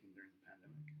was baking during the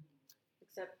pandemic.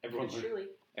 Except Everyone yours learned- truly.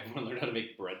 Everyone learned how to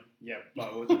make bread. Yeah, but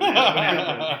it was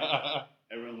banana.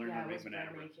 Everyone learned Yeah, how it to make was bread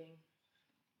banana bread. making.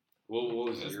 What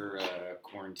was Yes. your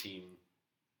quarantine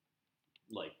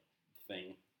like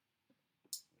thing?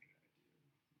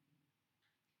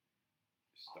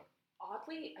 Stuck.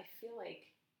 Oddly, I feel like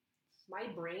my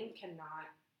brain cannot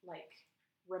like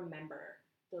remember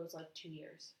those like 2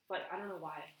 years, but I don't know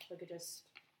why. Like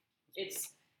it's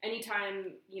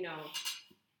anytime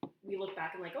we look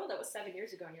back and like, oh, that was 7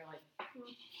 years ago, and you're like,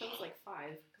 that was like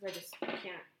 5, because I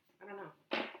can't. I don't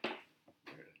know.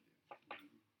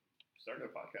 Started a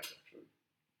podcast actually.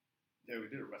 Yeah, we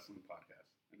did a wrestling podcast.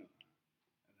 I know that.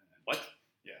 And then, What?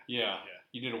 Yeah. Yeah.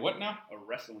 You did a what now? A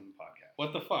wrestling podcast.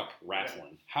 What the fuck?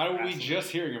 Wrestling. How are we Wrestling.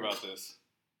 just hearing about this?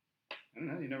 I don't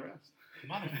know. You never asked.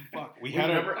 Motherfuck. We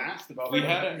never asked about. we it.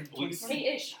 had a- we-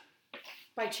 Hey, Ish,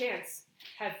 by chance,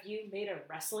 have you made a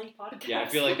wrestling podcast? Yeah, I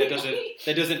feel like that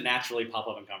doesn't naturally pop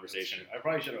up in conversation. I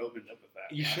probably should have opened up with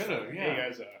that. You Asked should've, them, yeah. Hey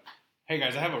guys. Hey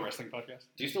guys, I have a wrestling podcast.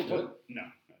 Do you still do it? No,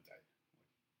 not tight.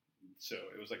 So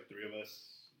it was like 3 of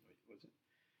us. Wait, was it?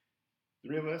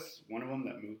 3 of us. One of them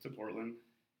that moved to Portland,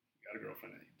 got a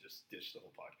girlfriend, and he just ditched the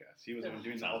whole podcast. He was the one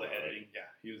doing all the editing. Yeah,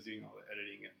 he was doing all the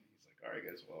editing, and he's like, "All right,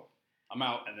 guys, well." I'm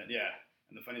out. And then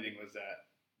and the funny thing was that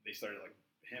they started like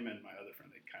him and my other friend.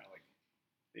 They kind of like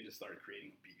they just started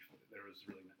creating a beef. There was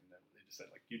really nothing there. They just said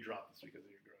like, "You dropped this because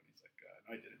of your girl." And he's like, "No,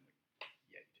 I didn't." Like,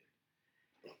 yeah, you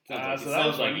did. Sounds So that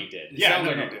was like funny. he did. It Yeah, sounds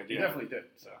no, like no, he did, he yeah. definitely did.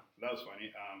 So that was funny.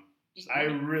 I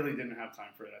really didn't have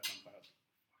time for it at some point. I was like,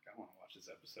 fuck, I want to watch this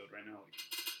episode right now.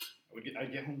 Like,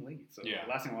 I'd get home late. So Yeah.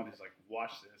 the last thing I wanted is like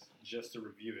watch this just to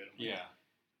review it. I'm like, Yeah.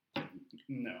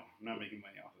 No, I'm not making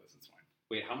money off of this. It's fine.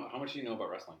 Wait, how much do you know about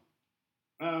wrestling?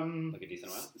 Like a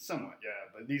decent amount? Somewhat,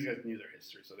 yeah. But these guys knew their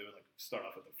history, so they would like start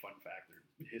off with a fun fact or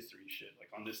history shit.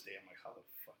 Like on this day, I'm like, how the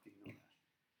fuck do you know that?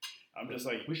 I'm just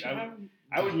like,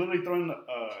 I would literally throw in the,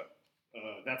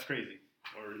 that's crazy.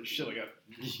 Or shit like that.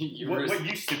 What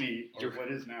used to be, or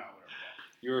what is now, whatever.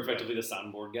 You were effectively the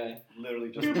soundboard guy. Literally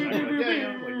just like,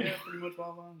 yeah, pretty much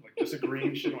blah blah. Like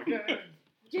disagreeing shit. I'm like,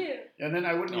 yeah. And then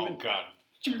I wouldn't Oh even. god.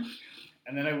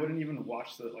 And then I wouldn't even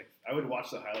watch I would watch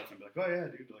the highlights and be like, oh yeah,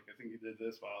 dude, like I think you did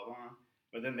this, blah blah.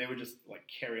 But then they would just like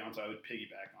carry on, so I would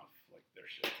piggyback off like their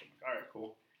shit. So I'm like, all right,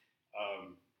 cool.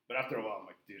 But after a while, I'm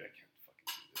like, dude, I can't fucking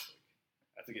do this. Like,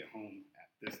 I have to get home at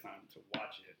this time to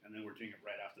watch it, and then we're doing it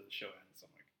right after the show ends. So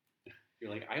I'm like,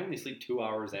 You're like, I only sleep 2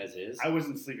 hours as is. I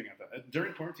wasn't sleeping at that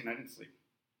during quarantine. I didn't sleep.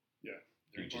 Yeah,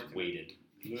 You during just quarantine, waited.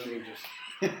 Literally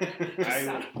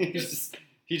just.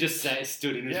 He just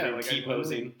stood in his room like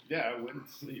T-posing. I wouldn't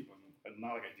sleep.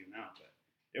 Not like I do now, but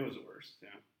it was worse. Yeah.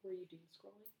 Were you doom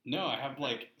scrolling? No, I have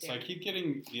so I Damn. keep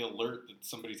getting the alert that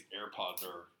somebody's AirPods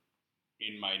are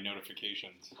in my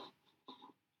notifications.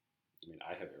 I mean,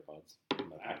 I have AirPods in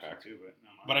my I backpack. actually too, but no.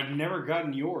 But I've never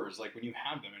gotten yours. Like when you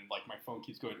have them and like my phone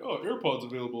keeps going, oh, AirPods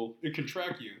available. It can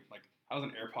track you. Like how's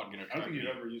an AirPod gonna I don't track think me?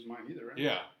 you've ever used mine either, right?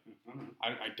 Yeah, I don't know.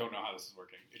 I don't know how this is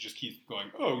working. It just keeps going,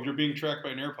 oh, you're being tracked by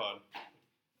an AirPod.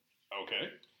 Okay.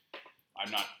 I'm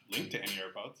not linked to any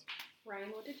AirPods. Ryan,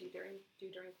 what did you do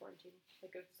during quarantine?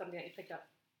 Like something that you picked up?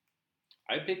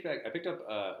 I picked up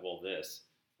this,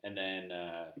 and then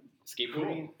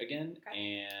skateboarding again,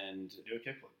 Okay. and Do a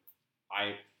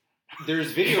kickflip.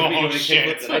 there's video of me Oh, doing a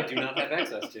shit. kickflip that I do not have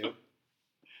access to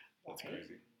That's Why?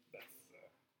 crazy. That's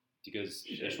because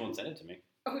she just won't send it to me.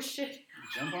 Oh shit!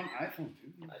 jump on iPhone,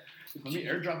 dude. Let me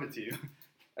airdrop it to you.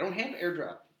 I don't have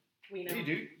AirDrop. We know. You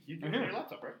do. You do it on your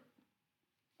laptop, right?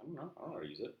 I don't know how to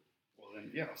use it. Well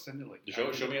then, yeah, I'll send it like.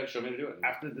 Show me how to do it.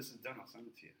 After this is done, I'll send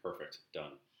it to you. Perfect.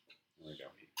 Done. There we go.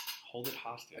 Hold it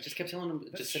hostage. I just kept telling him,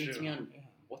 That's just send it to me true. on Yeah.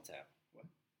 WhatsApp.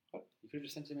 What? You could have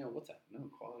just sent it to me on WhatsApp. No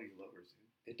quality lowers,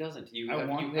 dude. It doesn't. I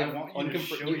want you to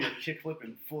show your kickflip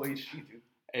in full HD, dude.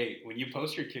 Hey, when you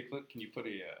post your kickflip, can you put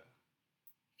a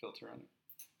filter on it?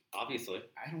 Obviously.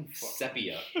 I don't fucking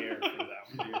Sepia. care for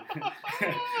that one,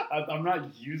 dude. I'm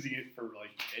not using it for like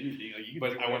anything. Like, you can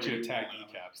But do I want you whatever to tag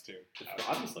want. ecaps too.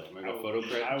 Obviously. I'm going to I go will- photo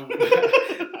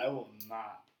credit. I will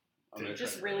not. I'm gonna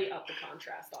Just really up the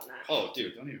contrast on that. Oh,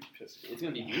 dude. Don't even piss me off. It's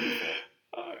going to be beautiful.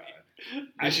 Oh, God.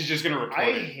 And she's just gonna report I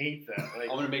it. hate that. I'm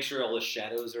going to make sure all the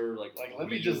shadows are like Let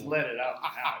me just let it out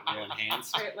now. real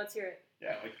enhanced. All right, let's hear it.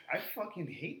 Yeah, like I fucking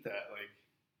hate that.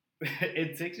 Like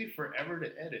it takes me forever to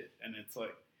edit, and it's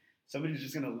like somebody's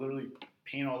just gonna literally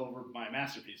paint all over my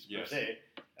masterpiece per Yes. se,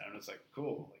 and I'm just like,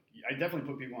 cool. Like I definitely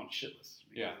put people on shit lists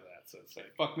because Yeah. of that. So it's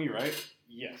like, Fuck me, right?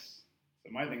 yes.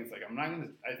 So my thing is like, I'm not gonna.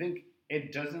 I think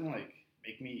it doesn't like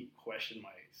make me question my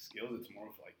skills. It's more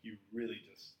of like you really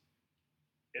just.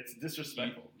 It's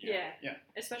disrespectful. Yeah. Yeah.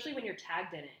 Especially when you're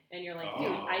tagged in it and you're like, Oh.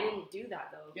 dude, I didn't do that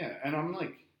though. Yeah, and I'm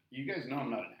like, you guys know I'm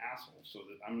not an asshole, so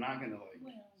that I'm not gonna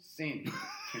like say anything.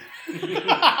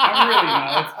 I'm really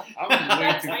not. I'm way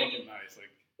That's too how fucking you- nice.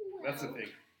 Like that's the thing.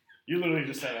 You literally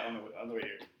just said it on the way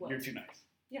here. What? You're too nice.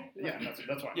 Yeah. Yeah, and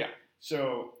that's why. Yeah.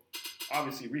 So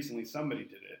obviously, recently somebody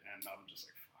did it, and I'm just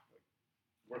like, fuck, like,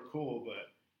 we're cool,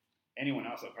 but anyone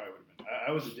else, I probably would have been.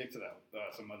 I was a dick to that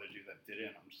some other dude that did it,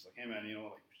 and I'm just like, hey man,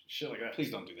 like shit like that.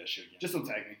 Please don't do that shit again. Just don't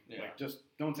tag me. Yeah. Like, just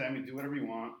don't tag me. Do whatever you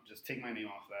want. Just take my name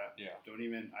off that. Yeah.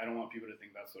 I don't want people to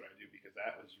think that's what I do, because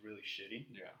that was really shitty.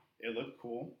 Yeah. It looked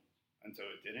cool until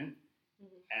it didn't,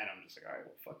 Mhm. and I'm just like, all right,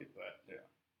 well, fuck it. But Yeah.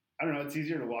 I don't know. It's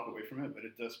easier to walk away from it, but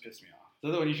it does piss me off. Is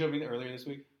that the one you showed me earlier this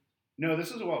week? No,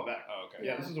 this is a while back. Oh, okay.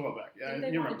 Yeah, this is a while back. Yeah, Didn't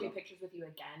they you want to remember do pictures with you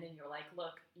again, and you're like,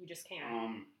 look, you just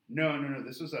can't. No.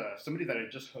 This was somebody that I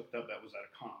just hooked up that was at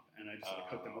a comp, and I just like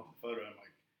hooked them up with a photo, and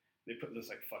like they put this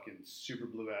like fucking super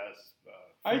blue ass.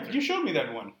 Filter. You showed me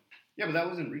that one. Yeah, but that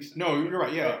wasn't recent. No, you're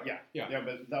right. Yeah. Yeah,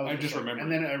 but that was. I just like- remember.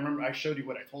 And then I remember I showed you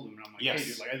what I told him, and I'm like, Yes. hey,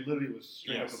 dude, like I literally was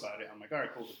straight Yes. up about it. I'm like, all right,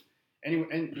 cool. Anyway,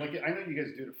 and like I know you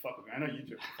guys do it to fuck with me. I know you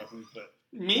do it to fuck with me, but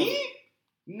Me?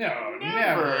 no,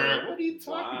 Never. never. What are you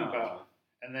talking Wow. about?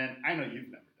 And then I know you've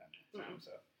never done it, Sam,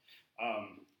 so.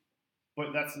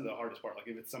 But that's the hardest part. Like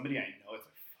if it's somebody I know, it's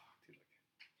like fuck, dude.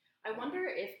 Like, I wonder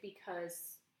if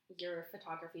because your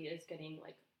photography is getting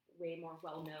like way more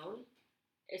well known,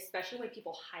 especially when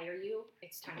people hire you,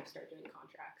 it's time to start doing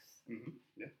contracts.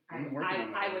 yeah, I, I'm working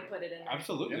on that I already. would put it in there.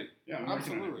 Absolutely. Yeah, I'm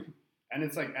working on it. Absolutely. And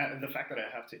it's like the fact that I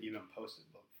have to even post it,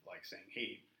 like saying,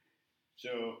 hey,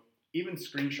 so even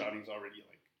screenshotting is already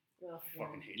like Ugh,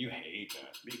 fucking hate You that, hate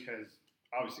that. because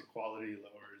obviously quality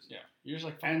lowers. Yeah. You're just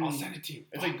like, And I'll send it to you.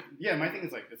 It's like, yeah, my thing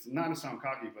is like, it's not to sound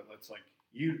cocky, but it's like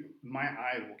my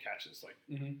eye will catch this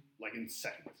like in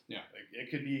seconds. Yeah. Like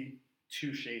it could be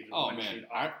 2 shades. Or Oh 1 man, shade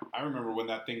off. I remember when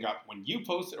that thing when you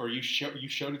posted or you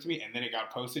showed it to me and then it got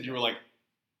posted. You were like,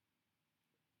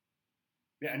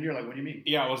 Yeah, and you're like, what do you mean?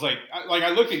 yeah. I was like,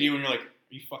 I looked at you and you're like, are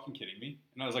you fucking kidding me?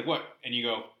 And I was like, what? And you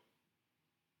go,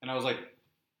 and I was like,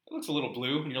 it looks a little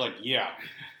blue. And you're like, yeah,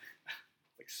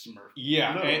 Like Smurf.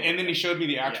 yeah. No. And then he showed me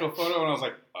the actual Yeah. photo and I was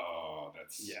like, oh,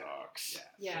 that Yeah. sucks.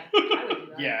 Yeah, I would do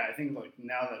that. Yeah, I think like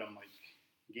now that I'm like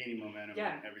gaining momentum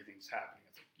Yeah. and everything's happening,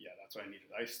 it's like, yeah, that's what I needed.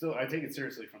 I take it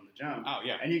seriously from the jump. Oh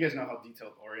yeah. And you guys know how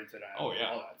detailed oriented I am. Oh, yeah. And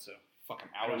all that. So Fucking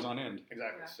hours on end.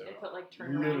 exactly. Yeah, So they put like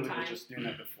turnaround literally time. was just doing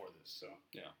that before this. So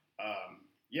Yeah.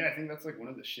 yeah, I think that's like one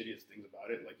of the shittiest things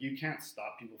about it. Like you can't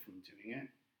stop people from doing it,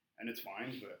 and it's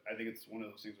fine. But I think it's one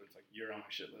of those things where it's like you're on my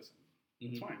shit list,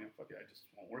 and it's Mhm. fine. Yeah, fuck it, I just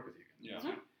won't work with you again. Yeah. It's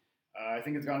fine. I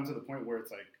think it's gotten to the point where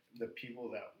it's like the people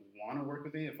that want to work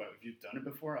with me, if you've done it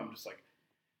before, I'm just like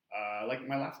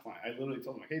my last client, I literally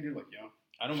told him like, hey dude, like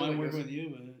I don't shit mind like working this. with you,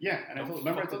 but Yeah, and I don't told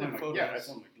remember I fuck told with him my like, yeah, I photos.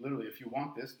 told him like literally, if you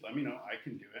want this, let me know, I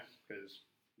can do it because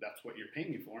that's what you're paying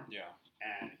me for, yeah.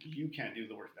 and you can't do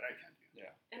the work that I can do.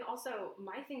 And also,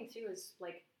 my thing too is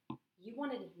like, you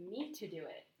wanted me to do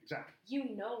it. Exactly.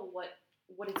 You know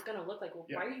what it's gonna look like. Well,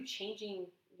 Yeah. why are you changing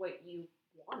what you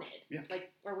wanted? Yeah.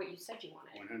 Like, or what you said you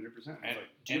wanted. 100%. And-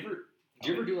 Do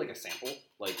you ever do like a sample?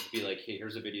 Like be like, hey,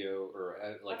 here's a video or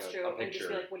like That's a true. And just picture,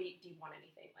 be like, do you want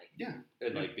anything? Like, Yeah.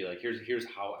 and like be like, here's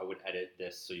how I would edit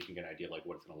this, so you can get an idea of like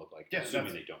what it's gonna look like. Yeah, assuming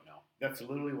that's- they don't know. That's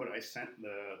literally what I sent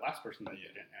the last person that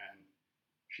did it, and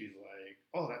she's like,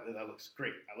 "Oh, that looks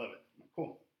great. I love it." I'm like,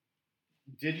 cool.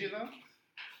 Did you though?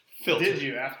 Filter. Did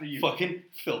you after you? Fucking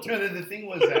filter. No, the thing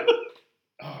was that.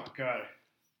 Oh god,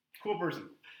 cool person,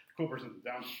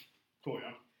 down, cool, you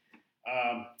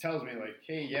know. Tells me like,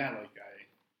 "Hey, yeah, like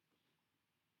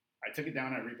I took it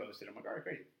down, I reposted. I'm like, all right,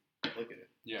 great. Look at it.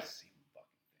 Yeah. Same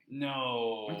fucking thing.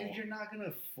 No. Like, dude, you're not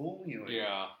gonna fool me. Like,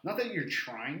 Yeah. Not that you're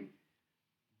trying,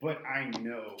 but I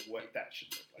know what that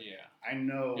should look like. Yeah. I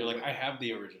know. You're like, what- I have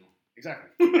the original. Exactly.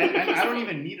 and I don't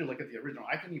even need to look at the original.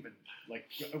 I can even, like,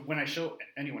 when I show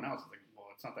anyone else, it's like, well,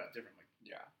 it's not that different. Like,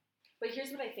 Yeah. but here's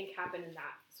what I think happened in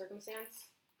that circumstance.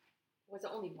 Was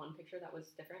it only one picture that was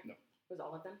different? No. Was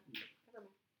all of them? No.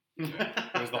 Never mind.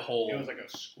 It was the whole. it was like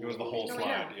a It was the whole No, I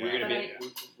slide. know. Yeah. We're gonna But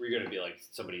be we're gonna be like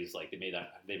somebody's like they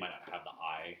might not have the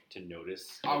eye to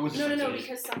notice. I was- No, Somebody's-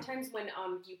 because sometimes when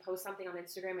you post something on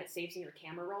Instagram, it saves in your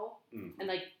camera roll, Mm. and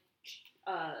like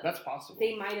That's possible.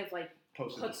 they might have like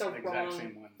posted put the the exact wrong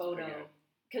same one photo, again.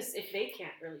 because if they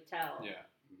can't really tell, Yeah.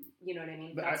 you know what I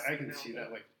mean. But That's I can the see reality.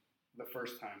 that, like, the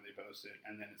first time they post it,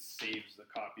 and then it saves the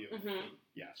copy of Mhm.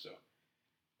 yeah, so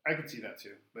I could see that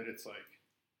too. But it's like,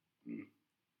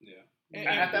 Yeah.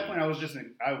 at that point, I wasn't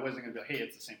gonna be like, hey,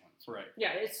 it's the same one. Right.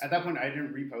 Yeah, it's At that point, I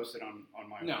didn't repost it on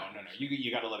my No, own. no, no.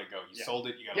 You got to let it go. You Yeah. sold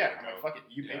it. You got to Yeah, let I'm it like, go. fuck it.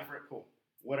 You paid Yeah. for it, cool.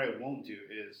 What I won't do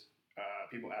is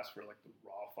people ask for like the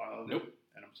raw file. Of Nope. it,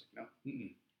 and I'm just like,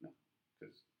 Mm-mm. no,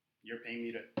 because you're paying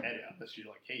me to edit unless you're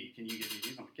like, hey, can you give me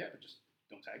these? I'm like, yeah, but just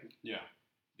don't tag me. Yeah.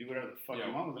 Do whatever the fuck Yeah,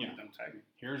 you want with them, yeah. but don't tag me.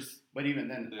 Here's But even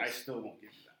then, I This. still won't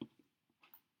give you that.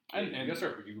 And-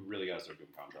 you really gotta start doing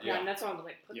contracts. Yeah, and that's why I'm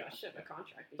like, put Yeah. that shit in a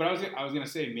contract. But I was gonna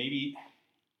say maybe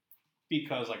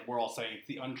because like we're all saying it's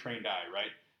the untrained eye,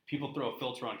 right? People throw a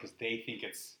filter on because they think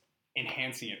it's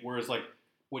enhancing it, whereas like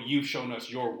what you've shown us,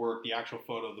 your work, the actual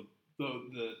photo,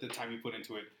 the time you put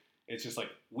into it, it's just like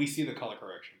we see the color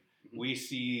correction, we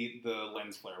see the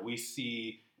lens flare, we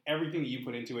see everything that you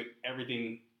put into it,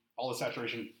 everything, all the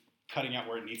saturation cutting out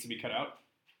where it needs to be cut out,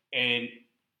 and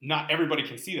not everybody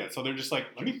can see that, so they're just like,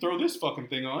 let me throw this fucking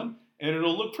thing on and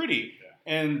it'll look pretty,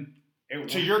 and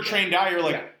to your trained eye, you're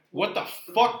like, Yeah. what the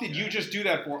fuck did you just do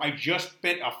that for? I just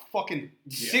spent a fucking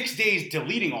 6 days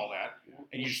deleting all that,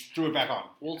 and you just threw it back on.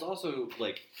 Well, it's also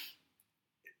like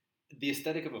the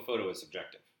aesthetic of a photo is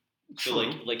subjective. So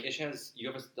True. like Ish has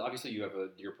obviously you have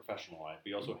your professional eye, but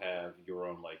you also have your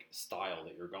own like style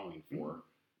that you're going for,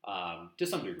 to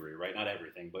some degree, right? Not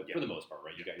everything, but for the most part,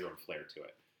 right? You got your own flair to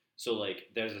it. So like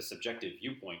there's a subjective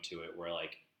viewpoint to it where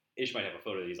like Ish might have a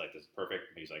photo that he's like, this is perfect,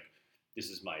 and he's like, this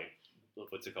is my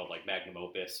what's it called, like magnum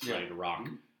opus, ready to rock.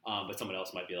 But someone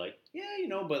else might be like, yeah,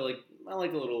 but like I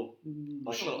like a little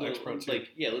X Pro too. like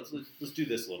let's do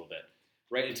this a little bit,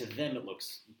 right? And to them it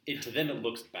looks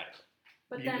better.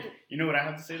 But You, then, you know what I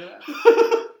have to say to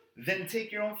that? Then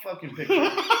take your own fucking picture.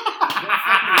 Don't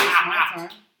fucking waste my time.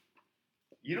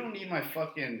 You don't need my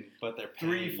fucking But they're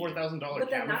paying $3,000-$4,000 but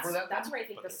then camera for that. that's where I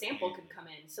think But the they're sample paying could come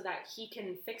in, so that he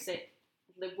can fix it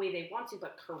the way they want to,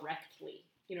 but correctly.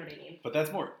 You know what I mean? But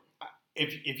that's more.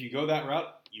 If you go that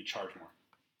route, you charge more.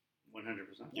 100%.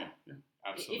 Yeah.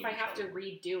 Absolutely. If I have to charge more.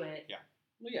 redo it,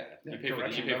 Well, yeah, Yeah, you pay for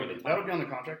correction, the that'll be on the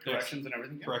contract. Yes. Corrections and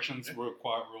everything. Yeah. Corrections Yeah. will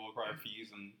require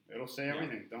fees, and It'll say Yeah.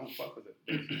 everything. Don't fuck with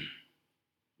it.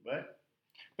 But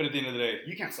but at the end of the day,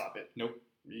 you can't stop it. Nope.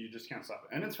 You just can't stop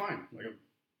it. And it's fine. Like,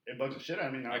 it bugs the shit out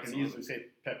of me. Now I can Absolutely. easily say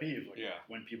pet peeve, like, Yeah.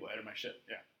 when people edit my shit.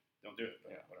 Yeah, don't do it.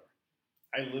 But Yeah. whatever.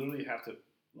 I literally have to,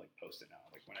 like, post it now.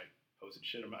 Like, when I posted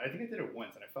shit, I think I did it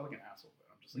once, and I felt like an asshole. But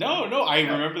I'm just like, no, I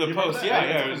Yeah. remember the You post. that? Yeah, I yeah,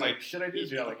 it told was him, like, should I do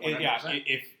this? Yeah, like, yeah. 100%.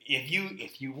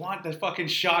 If you want the fucking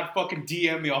shot, fucking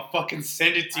DM me. I'll fucking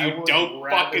send it to I you. would Don't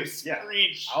rather- fucking yeah.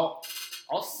 screenshot.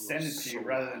 I'll send it to you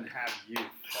rather than have you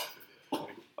fuck with it.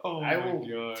 Like, Oh I my will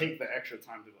god. take the extra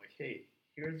time to be like, hey,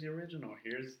 here's the original.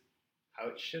 Here's how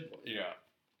it should look. Yeah,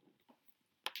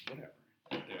 Whatever.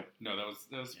 yeah. No, that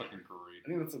was fucking great. I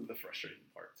think that's the frustrating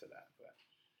part to that. But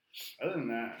other than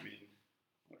that, I mean,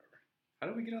 whatever. How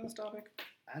did we get on this topic?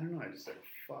 I don't know. I just said,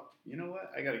 fuck. You know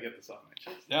what? I got to get this off my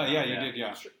chest. Yeah, you did.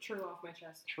 Yeah. true off my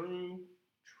chest. True.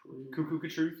 Cuckoo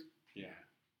truth. Yeah.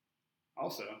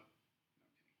 Also,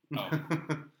 Oh,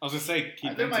 I was gonna say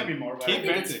keep there might venting. be more. But I Keep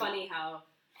think it's venting. funny how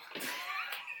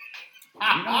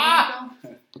you know what,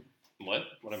 though? What?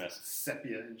 What I missed?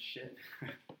 Sepia and shit.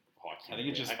 Oh, I think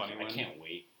it's just funny I when- can't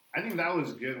wait. I think that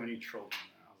was good when you trolled me.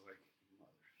 I was like,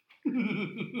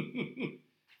 mother.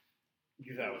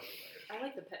 That was hilarious. I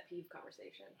like the pet peeve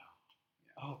conversation.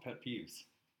 Oh, pet peeves.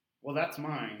 Well, that's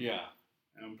mine. Yeah.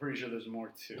 And I'm pretty sure there's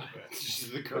more too. But This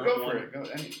is the But current go for one. it. Go.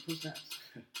 Who's next?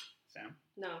 Sam?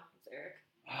 No, it's Eric.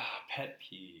 Pet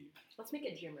peeve. Let's make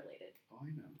it gym related. Oh, I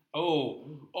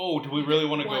know. Oh, do we really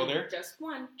want to go One, there? Just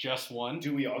one. Just one?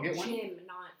 Do we all get one? Gym,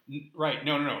 not. Right.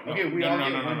 No. Okay, we no, all no,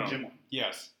 get no, one no. gym one.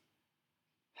 Yes.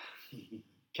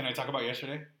 Can I talk about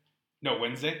yesterday? No,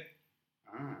 Wednesday?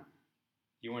 Ah.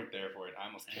 You weren't there for it. I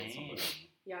almost killed somebody.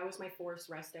 Yeah, it was my forced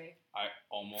rest day. I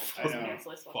almost I know.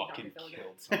 Pantsless walking fucking Dr. Phil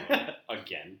killed somebody.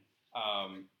 Again.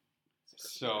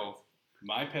 So,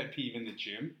 my pet peeve in the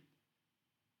gym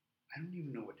I don't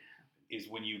even know what happened. is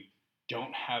when you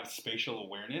don't have spatial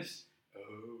awareness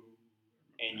Oh.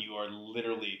 and you are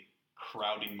literally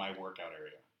crowding my workout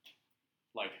area.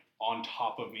 Like, on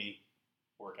top of me,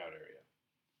 workout area.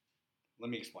 Let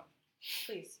me explain.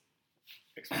 Please.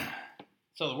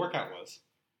 So the workout was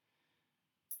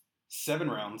 7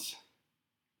 rounds,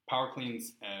 power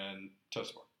cleans, and toe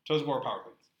to bar. Toe to bar, power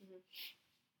cleans.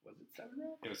 Was it 7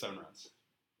 rounds? It was 7 rounds.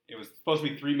 It was supposed to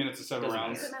be 3 minutes of 7 Doesn't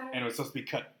rounds, matter. and it was supposed to be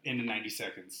cut into 90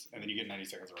 seconds, and then you get 90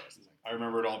 seconds of rest. I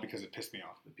remember it all because it pissed me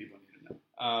off. The people need to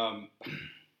know.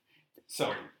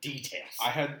 So Details. I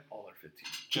had, All our 15.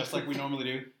 just like we normally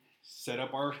do, set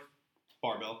up our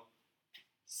barbell,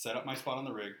 set up my spot on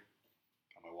the rig,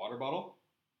 got my water bottle,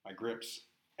 my grips,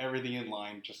 everything in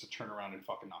line just to turn around and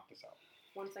fucking knock this out.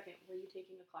 1 second. Were you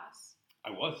taking a class? I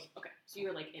was. Okay, so you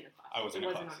were like in a class. I was in it a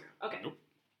wasn't class. on your own. Okay. Nope.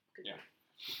 Good Yeah.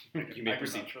 job. You may I can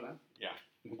proceed. vouch for that.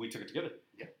 We took it together.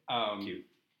 Yeah. Cute.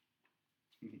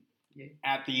 Yeah.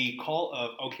 At the call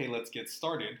of, okay, let's get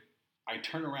started, I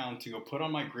turn around to go put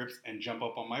on my grips and jump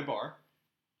up on my bar,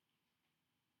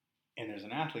 and there's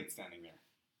an athlete standing there.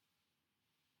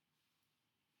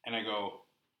 And I go,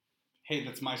 hey,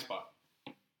 that's my spot.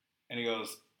 And he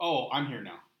goes, "Oh, I'm here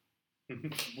now." I don't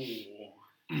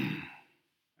remember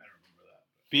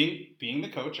that. Being the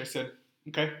coach, I said,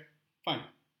 "Okay, fine."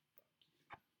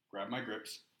 Grabbed my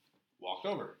grips, walked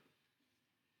over.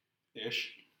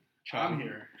 Ish. I'm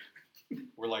here.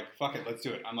 We're like, "Fuck it, let's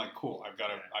do it." I'm like, "Cool. I've got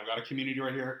a community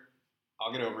right here.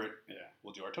 I'll get over it. Yeah.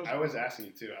 We'll do our toes." I was asking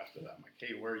you too after that. I'm like,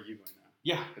 hey, where are you going now?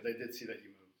 Yeah. Because I did see that you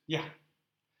moved. Yeah.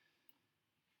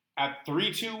 At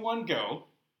 3, 2, 1, go.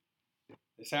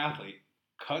 This athlete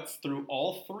cuts through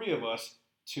all three of us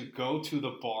to go to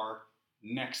the bar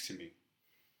next to me.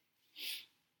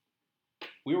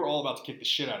 We were all about to kick the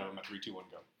shit out of him at 3, 2, 1,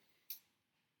 go.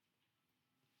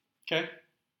 Okay.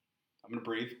 I'm going to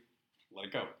breathe. Let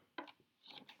it go.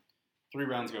 3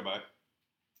 rounds go by.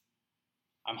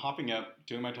 I'm hopping up,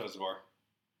 doing my toes to bar.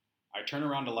 I turn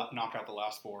around to knock out the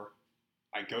last 4.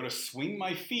 I go to swing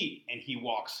my feet, and he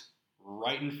walks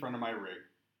right in front of my rig.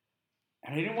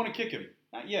 And I didn't want to kick him.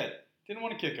 Not yet. Didn't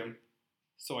want to kick him.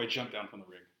 So I jumped down from the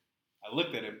rig. I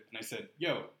looked at him, and I said,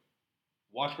 "Yo,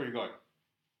 watch where you're going."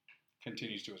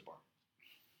 Continues to his bar.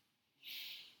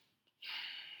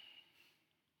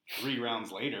 3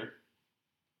 rounds later.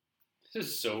 This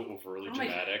is so overly Oh my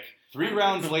dramatic. 3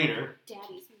 rounds later.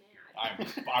 Daddy's mad.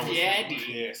 I was Daddy.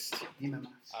 pissed.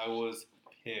 I was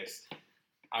pissed.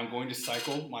 I'm going to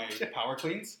cycle my power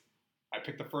cleans. I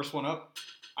pick the first one up.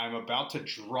 I'm about to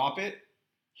drop it.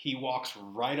 He walks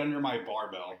right under my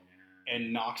barbell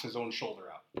and knocks his own shoulder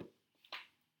out.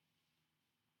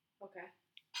 Okay.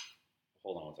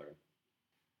 Hold on one second.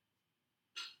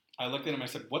 I looked at him. I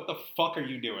said, "What the fuck are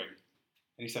you doing?"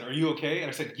 And he said, "Are you okay?" And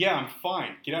I said, "Yeah, I'm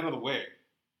fine. Get out of the way."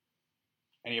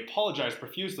 And he apologized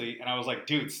profusely. And I was like,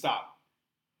 "Dude, stop."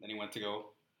 Then he went to go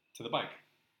to the bike.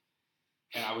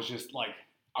 And I was just like,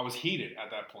 I was heated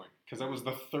at that point because that was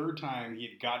the 3rd time he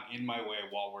had gotten in my way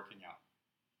while working out.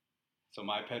 So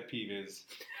my pet peeve is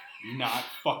not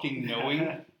fucking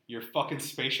knowing your fucking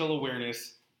spatial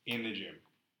awareness in the gym.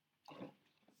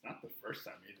 It's not the first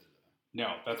time you did that.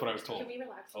 No, that's what I was told. Can we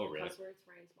relax Oh, on the really? cuss words?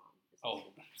 Ryan's mom. is Oh,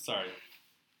 listening. sorry.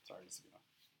 Sorry, Sabina.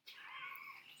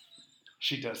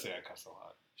 She does say I cuss a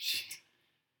lot.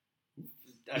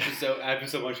 After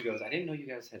so much, she goes, "I didn't know you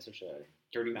guys had such a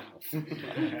dirty mouth."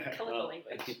 Colorful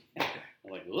language.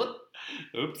 I'm like, "Whoop."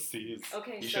 Oopsies.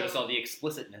 Okay, You so should have saw the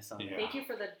explicitness on Yeah. it. thank you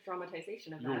for the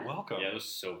dramatization of You're that. welcome. Yeah, it was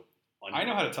so I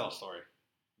know how to tell a story.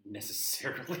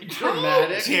 unnecessarily How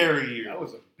dramatic. dare you? That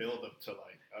was a build up to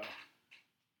like,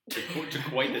 to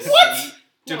quite the What? sweet,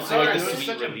 to No, quite I- the it was sweet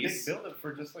such release. a big build up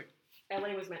for just like.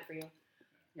 LA was meant for you.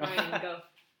 Ryan, go.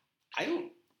 I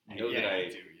don't know yeah, that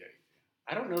you do, yeah.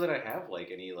 I don't know that I have like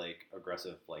any like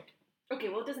aggressive like. Okay,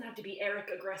 well, it doesn't have to be Eric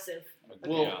aggressive.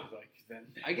 Well, Yeah. Like then.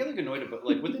 I get like annoyed about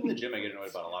like within the gym. I get annoyed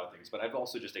about a lot of things, but I've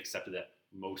also just accepted that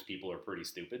most people are pretty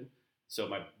stupid. So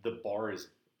the bar is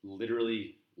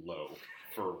literally low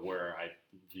for where I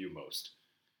view most.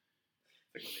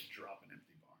 It's like when they drop an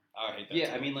empty bar. I hate that. Yeah,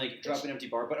 too. I mean like drop an empty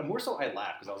bar, but more so I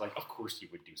laugh because I was like, of course you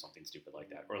would do something stupid like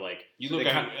that, or like You the look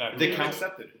count- at the They count-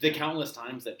 accepted it. the countless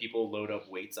times that people load up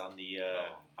weights on the Oh.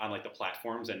 on like the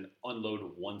platforms and unload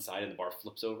one side and the bar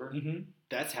flips over. Mm-hmm.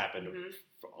 That's happened Mhm.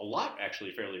 a lot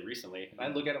actually fairly recently. And I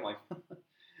look at it like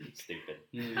stupid.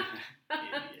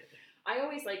 I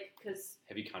always like, because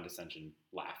Heavy condescension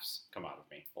laughs come out of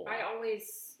me. A lot. I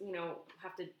always,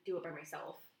 have to do it by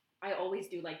myself. I always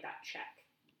do like that check.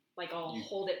 Like I'll You-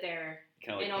 hold it there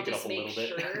kind of and like I'll pick it just up a make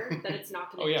little bit. sure that it's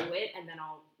not going Oh, to yeah. do it, and then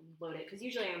I'll load it. Because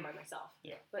usually I am by myself.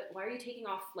 Yeah. But why are you taking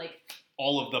off like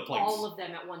All of the plates. all of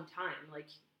them at one time? Like,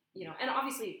 and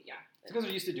obviously, yeah. It's because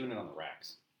they're used to doing it on the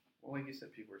racks. Well, like you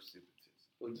said, people are stupid too.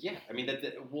 Well, yeah, I mean the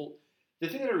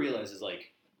thing that I realize is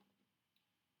like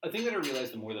a thing that I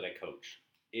realize the more that I coach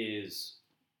is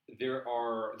there's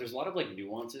a lot of like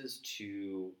nuances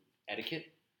to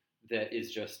etiquette that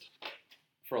is just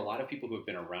for a lot of people who have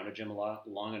been around a gym a lot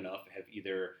long enough have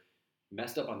either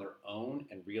messed up on their own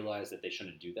and realized that they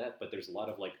shouldn't do that, but there's a lot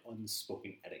of like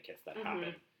unspoken etiquettes that Mhm.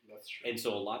 happen. That's true. And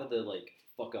so a lot of the like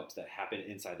fuck ups that happen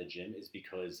inside the gym is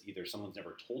because either someone's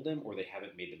never told them or they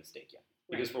haven't made the mistake yet.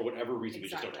 Because Right. for whatever reason we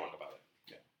just Exactly. don't talk about it.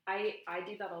 I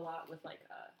do that a lot with like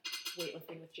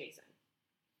weightlifting with Jason.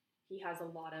 He has a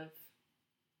lot of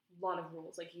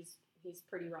rules. Like he's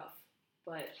pretty rough,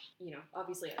 but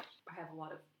obviously I have a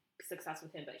lot of success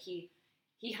with him. But he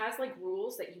has like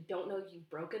rules that you don't know you've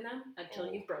broken them until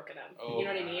Oh. you've broken them. Oh, You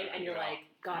know what I mean? And you're yeah. like,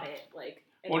 got it. Like,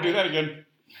 and Won't do that again.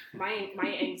 My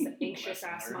anxious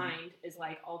ass Lesson learned. mind is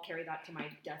like, I'll carry that to my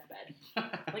deathbed.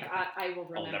 Like I will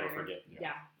remember. I'll never forget.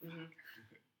 Yeah. Mm-hmm.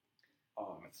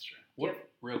 Oh, that's true. What?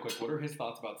 Real quick. What are his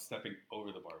thoughts about stepping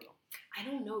over the barbell? I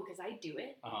don't know because I do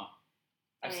it. Uh huh.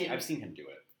 I've seen him do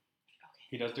it.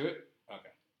 He does do it. Okay.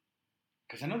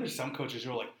 Because I know there's some coaches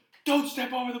who are like, don't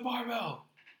step over the barbell.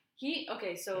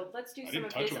 Okay, so let's do I some didn't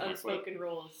of touch his it with my foot. unspoken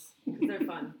rules. 'Cause they're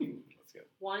fun. Let's go.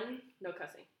 1, no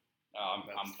cussing. I'm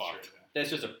That's fucked. true, yeah. That's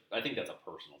just I think that's a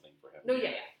personal thing for him. No,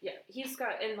 yeah. He's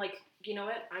got, and like, you know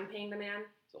what? I'm paying the man.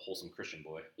 He's a wholesome Christian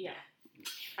boy. Yeah.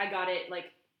 I got it. Like,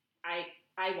 I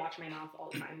watch my mouth all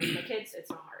the time. With my kids, it's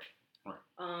not hard.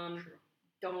 Right. True.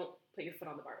 Don't put your foot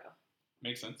on the barbell.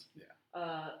 Makes sense.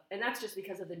 And that's just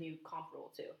because of the new comp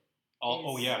rule, too.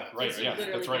 Oh Is- yeah, right. is Yeah,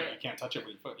 literally that's right. the- You can't touch it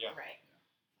with your foot. Yeah. Right.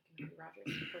 Fucking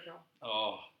Rogers, poor girl.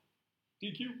 Oh,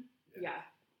 DQ. Yeah.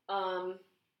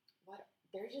 What?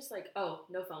 They're just like, oh,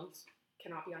 no phones.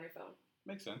 Cannot be on your phone.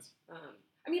 Makes sense.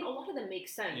 I mean, a lot of them make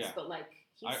sense, Yeah. but like,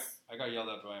 I got yelled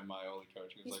at by my Oli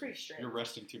coach. He he's was pretty like, strict. "You're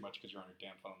resting too much because you're on your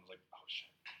damn phone." I was like, "Oh shit."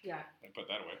 Yeah. I put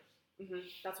that away.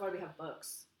 That's why we have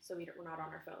books, so we're not on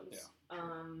our phones.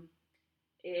 Yeah.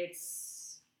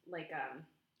 It's like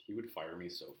He would fire me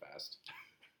so fast.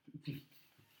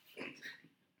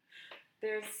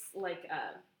 there's like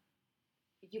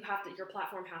your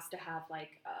platform has to have like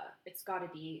it's got to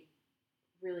be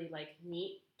really like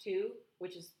neat too,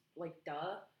 which is like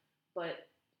duh, but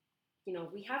you know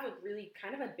we have a really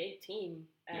kind of a big team,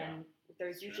 and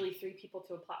there's usually 3 people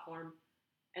to a platform,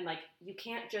 and like you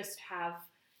can't just have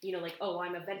like, oh,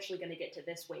 I'm eventually going to get to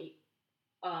this weight,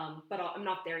 but I'm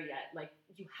not there yet. Like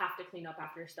you have to clean up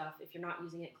after your stuff. If you're not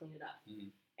using it, clean it up.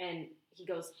 And he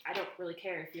goes, I don't really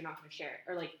care if you're not going to share,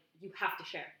 or like you have to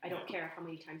share. I don't care how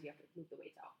many times you have to move the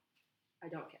weights out. I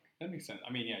don't care. That makes sense.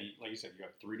 I mean, yeah, like you said, you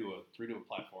have 3 to a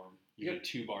platform. You get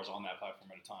 2 bars on that platform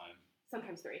at a time.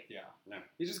 Sometimes 3. Yeah. No,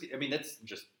 he's just. I mean, that's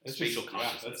just It's spatial just- yeah,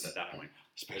 consciousness that's- at that point.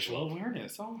 Spatial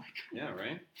awareness. Oh my god. Yeah,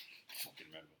 right. Fucking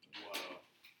mad about that. Whoa.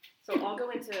 So I'll go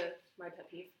into my pet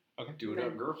peeve. Do it Then-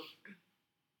 up, girl.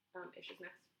 Ish is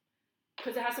next.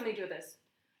 Because it has something to do with this.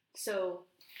 So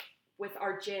with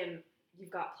our gym,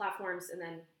 you've got platforms, and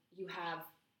then you have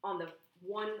on the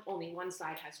only one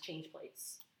side has change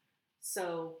plates.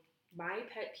 So my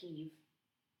pet peeve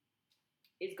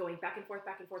is going back and forth,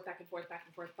 back and forth, back and forth, back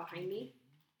and forth behind me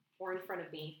or in front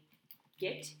of me.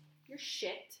 Get your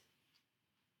shit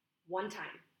one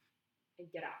time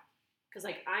and get out. Because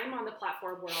like I'm on the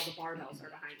platform where all the barbells are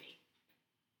behind me.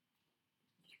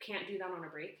 You can't do that on a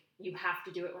break. You have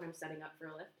to do it when I'm setting up for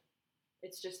a lift.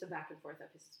 It's just the back and forth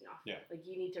that pisses me off. Yeah. Like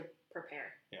you need to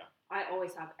prepare. Yeah. I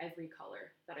always have every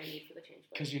color that I need for the change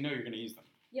plate. Because you know you're going to use them.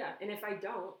 Yeah, and if I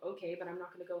don't, okay, but I'm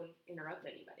not going to go and interrupt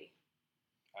anybody.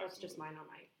 That's just Absolutely.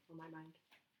 on my mind.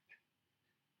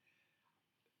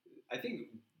 I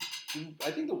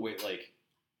think the weight, like,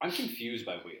 I'm confused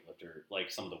by weightlifter,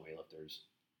 like some of the weightlifters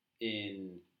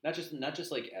in not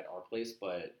just like at our place,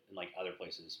 but in like other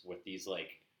places with these like,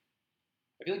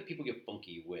 I feel like people get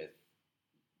funky with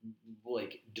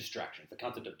like distractions, the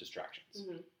concept of distractions.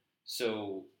 Mm-hmm.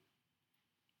 So,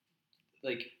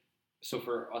 like,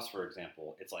 for us, for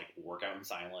example, it's like workout in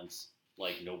silence.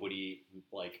 Like nobody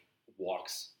like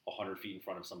walks 100 feet in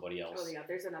front of somebody else Oh yeah,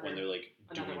 there's another. when they're like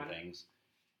another doing one. things.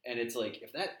 And it's like,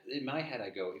 if that, in my head, I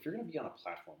go, if you're going to be on a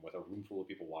platform with a room full of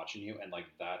people watching you, and like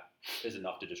that is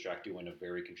enough to distract you in a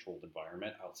very controlled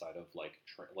environment outside of like,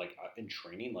 in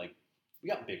training, like we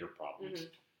got bigger problems.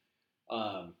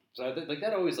 Mm-hmm. So I like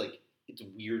that always like, it's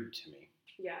weird to me.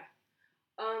 Yeah.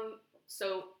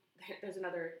 So there's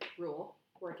another rule: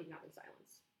 working out in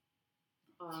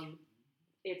silence.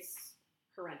 It's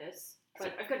horrendous,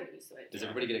 but I've gotten used to it. Does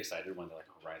everybody get excited when they're like,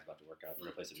 oh, Ryan's about to work out and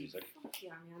replace the music? Fuck yeah,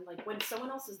 man. Like when someone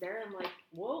else is there, I'm like,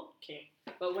 well, okay.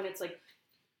 But when it's like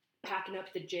packing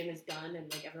up, the gym is done,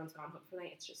 and like everyone's gone home for the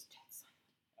night, it's just tense.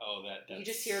 Oh, that. You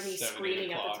just hear me 7, 8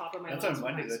 screaming at the o'clock. top of my That's lungs. on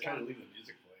when Mondays. I'm I try to squatting. leave the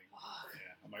music playing. Fuck.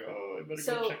 Yeah. I'm like, oh, I better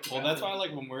So- go check the Well, that's why, bathroom.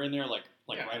 like, when we're in there, like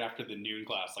Yeah. right after the noon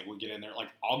class, like, we get in there, like,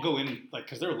 I'll go in, like,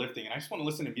 because they're lifting, and I just want to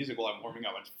listen to music while I'm warming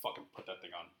up. I just fucking put that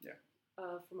thing on.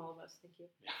 From all of us, thank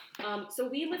you. So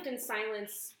we lift in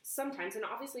silence sometimes, and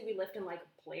obviously we lift in like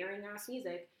blaring ass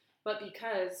music, but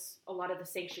because a lot of the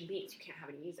sanctioned meets, you can't have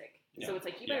any music. So Yeah. it's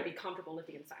like, you better be comfortable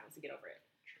lifting in silence and get over it.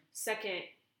 Second,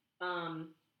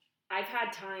 I've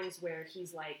had times where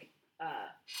he's like,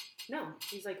 no,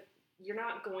 he's like, you're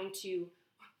not going to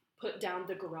put down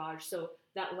the garage so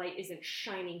that light isn't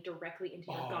shining directly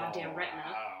into your goddamn retina.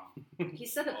 Wow. He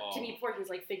said that to Oh. me before. He's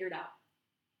like, figure it out.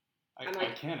 I I'm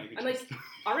like- can. I can I'm like, just-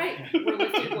 all right, we're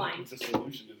lifting blind. The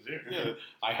solution is here. Yeah,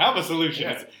 I have a solution.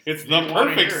 Yeah. It's You the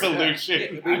wanna perfect hear it, yeah.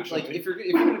 solution. Like if you're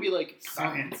gonna be like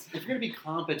Science. if you're gonna be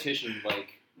competition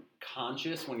like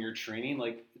conscious when you're training,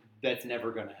 like that's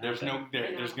never gonna happen. There's no, I know.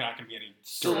 there's not going to be any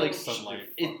So, direct like, sunlight.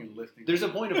 Fucking lifting. There's a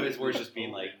point of it where it's just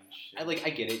being like, Shit. I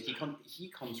get it. He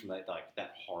comes from that like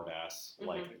that hard ass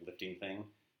like lifting thing,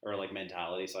 or like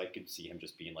mentality. So I could see him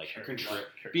just being like a Carry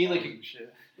being like bottles and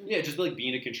shit. yeah, just like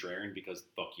being a contrarian because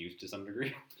fuck you to some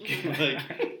degree.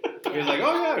 Mhm. Like he's like,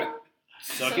 oh yeah,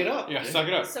 suck it up. Yeah, suck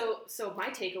it up. So my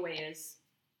takeaway is,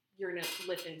 you're gonna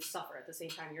lift and suffer at the same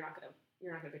time. You're not gonna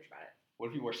bitch about it. What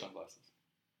if you wear sunglasses?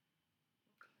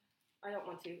 I don't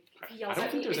want to. If he I yells don't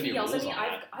at think me, there's if he any yells at rules me, on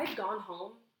that. I've gone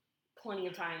home plenty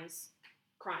of times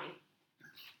crying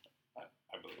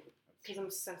I believe it. because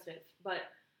I'm sensitive. But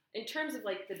in terms of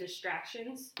like the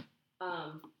distractions,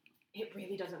 it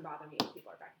really doesn't bother me when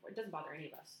people are back and forth. It doesn't bother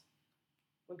any of us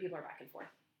when people are back and forth,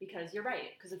 because you're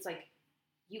right. Because it's like,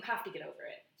 you have to get over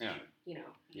it. Yeah. You know.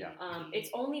 Yeah. It's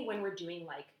only when we're doing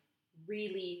like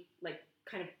really like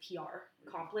kind of PR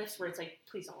comp lifts where it's like,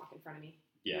 please don't walk in front of me.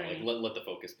 Yeah, You know what I like mean? let the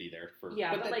focus be there for.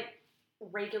 Yeah, but then like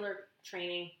regular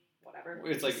training, whatever.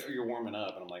 it's like you're warming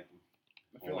up, and I'm like,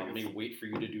 I feel well, like let me wait for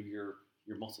you to do your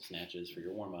muscle snatches for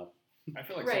your warm up. I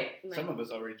feel like Right, some like- of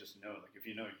us already just know. Like if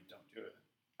you know, you don't do it.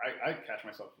 I catch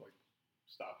myself like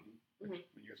stopping Mhm.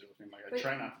 when you guys are looking. Like I But-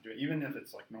 try not to do it, even if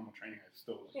it's like normal training. I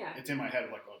still Yeah. it's in my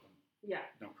head like, oh, Yeah.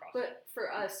 don't cross. But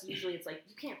for us, usually it's like,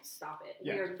 you can't stop it.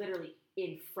 Yeah. We are literally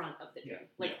in front of the gym. Yeah.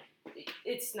 Like,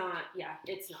 it's not,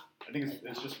 it's not. I think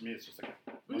it's just for me. It's just like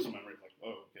a muscle memory. Like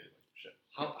oh, okay, like shit.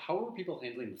 How are people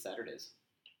handling the Saturdays?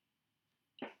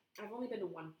 I've only been to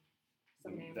one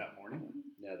Sunday. That morning.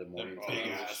 Yeah, the morning. Oh, big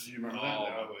that was- ass. you remember Oh that?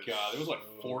 That my was god, there was like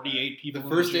so 48 people. The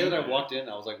in first day gym. that I walked in,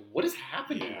 I was like, what is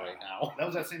happening Yeah. right now? That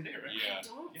was that same day, right? Yeah. I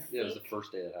don't Yeah. think, Yeah, it was the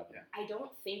first day that happened. I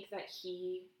don't think that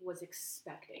he was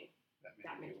expecting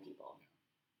that many people.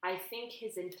 Yeah. I think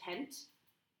his intent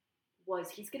was,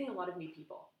 he's getting a lot of new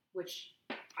people, which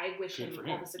I wish Good him for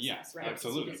all him. the success, Yeah, right?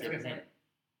 absolutely. He Good for deserves him. it.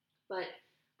 But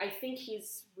I think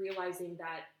he's realizing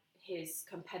that his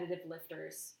competitive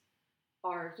lifters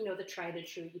are, the tried and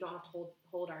true. You don't have to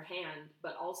hold our hand,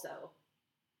 but also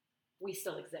we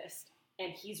still exist.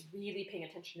 And he's really paying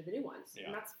attention to the new ones, Yeah.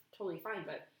 and that's totally fine.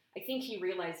 But I think he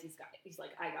realized he's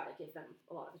like, I gotta give them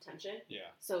a lot of attention. Yeah.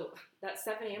 So that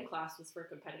 7 a.m. class was for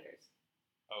competitors,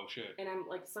 Oh shit. and I'm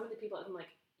like, some of the people, I'm like,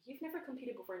 you've never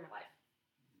competed before in your life.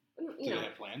 And, Do they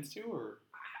have plans to, or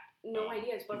no Oh.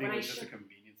 ideas. You But think when it I was just a should,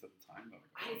 convenience at the time? Though?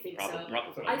 I think Probably- so.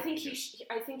 probably. I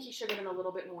think he should have been a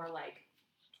little bit more like,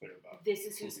 Twitter about this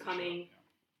is who's who's coming.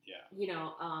 yeah.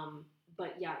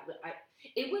 But yeah,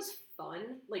 it was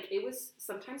fun. Like, it was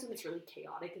sometimes when it's really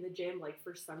chaotic in the gym, like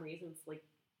for some reason it's like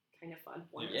kind of fun.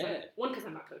 Yeah. Because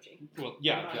I'm not coaching. Well,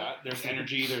 yeah. There's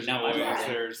energy. There's Now noise. I-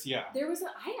 There's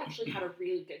I actually had a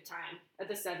really good time at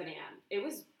the 7 a.m. It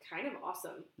was kind of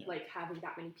awesome, Yeah. like having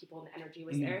that many people and the energy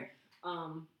was Mhm. there.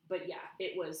 But yeah,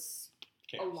 it was a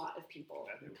chaos. lot of people.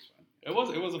 That day was fun.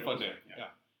 It was a fun day. Yeah.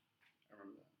 I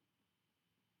remember that.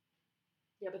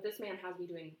 Yeah, but this man has me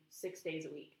doing 6 days a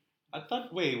week. I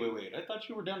thought. Wait. I thought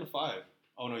you were down to 5.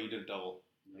 Oh no, you did a double.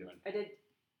 Yeah. I did,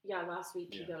 last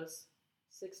week he Yeah. goes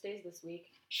 6 days this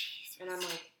week. Jesus. And I'm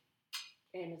like,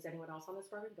 and is anyone else on this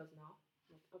program? He goes, no.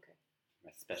 I'm like, okay.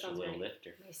 My special Sounds little great.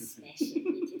 lifter. My special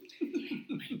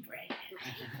my brain.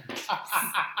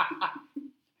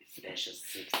 Special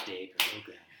 6-day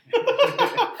program.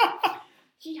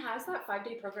 He has that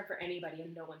 5-day program for anybody,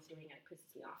 and no one's doing it. It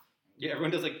pisses me off. Yeah,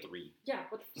 everyone does like 3, Yeah,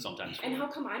 what the sometimes 4. and how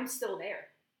come I'm still there?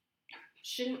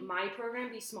 Shouldn't my program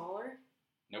be smaller?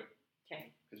 Nope.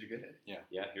 Okay. Because you're good at it.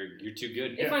 Yeah, you're too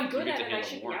good. If I'm You good get at to it, I handle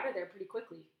should more. be out of there pretty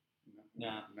quickly.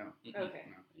 Nah. No. Okay.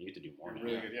 No. You get to do more You're now.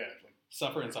 really Yeah. good. Yeah. Like,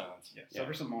 Suffer in silence. yeah. Yeah.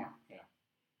 Suffer some more. Yeah.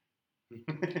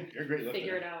 You're a great lifter.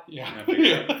 Figure it out. Yeah.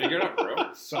 Figure it out,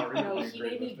 bro. Sorry. No, you're a he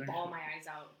great made me lifter. bawl my eyes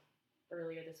out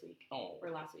earlier this week. Oh, Or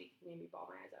last week. He made me bawl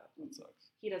my eyes out. that sucks.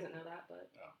 He doesn't know that, but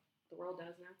Yeah. the world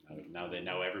does now.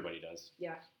 Now everybody does.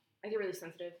 Yeah. I get really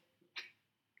sensitive.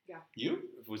 You?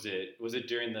 Was it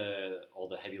during all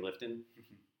the heavy lifting?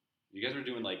 Mhm. You guys were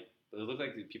doing like, it looked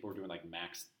like people were doing like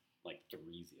max like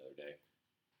 3s the other day.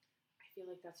 I feel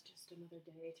like that's just another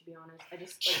day, to be honest. I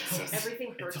just, like, Jesus.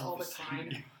 everything hurts It's all all the the same.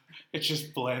 time. It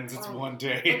just blends. It's Oh. one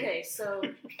day. Okay, so,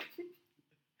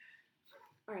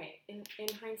 all right. In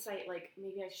hindsight, like,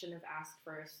 maybe I shouldn't have asked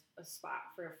for a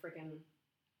spot for a friggin'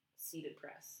 seated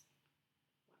press.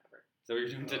 Whatever. So what you're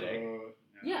doing today?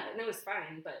 Yeah, no, it's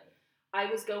fine. But I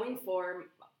was going for.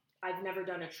 I've never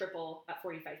done a triple at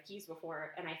 45 keys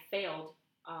before, and I failed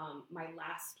my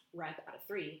last rep out of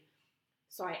 3.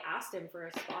 So I asked him for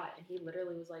a spot, and he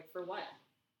literally was like, "For what?"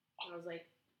 And I was like,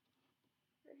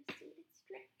 "For a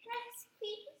seated press,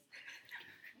 please."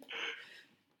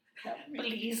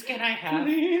 Please, can I have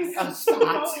a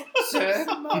spot, sir?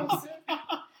 Toby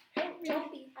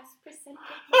has presented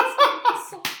his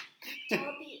episode.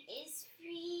 Toby is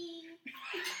free.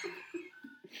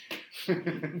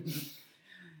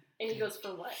 And he goes,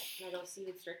 for what? And I go,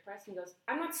 seated strict press. And he goes,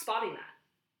 I'm not spotting that.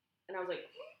 And I was like,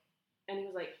 and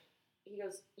he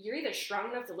goes, you're either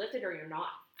strong enough to lift it or you're not.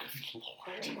 Oh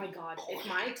my god, if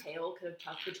my tail could have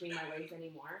tucked between my legs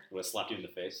anymore. Would have slapped you in the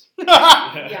face.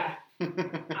 Yeah.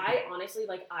 I honestly,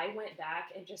 like, I went back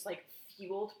and just, like,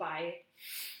 fueled by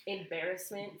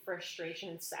embarrassment, frustration,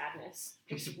 and sadness,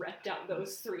 just repped out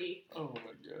those 3. Oh my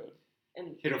god.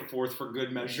 And Hit a 4th for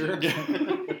good measure.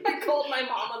 I called my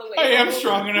mom on the way I am home.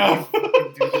 strong enough.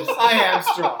 I am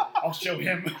strong. I'll show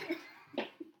him.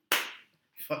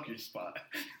 Fuck your spot.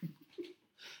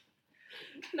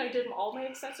 And I did all my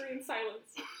accessory in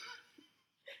silence.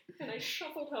 And I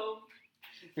shuffled home.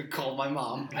 You called my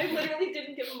mom. I literally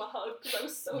didn't give him a hug because I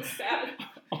was so sad.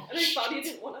 And I thought he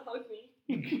didn't want to hug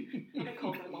me. And I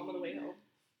called my mom on the way home.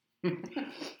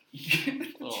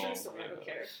 True story, I don't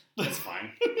care. That's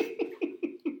fine.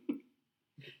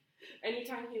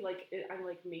 Anytime I'm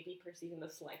like maybe perceiving the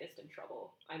slightest in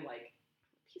trouble, I'm like,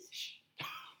 piece of shit.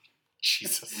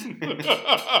 Jesus.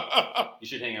 You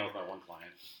should hang out with my one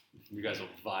client. You guys will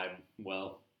vibe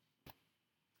well.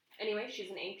 Anyway, she's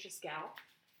an anxious gal.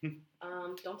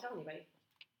 Don't tell anybody.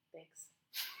 Thanks.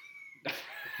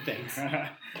 Thanks.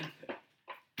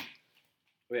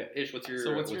 Wait, Ish, what's your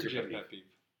So what's your pet gym pet peeve?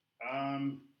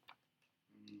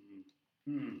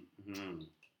 Mm-hmm.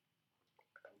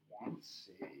 I want to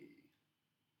say,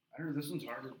 I don't know. This one's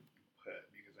hard to put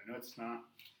because I know it's not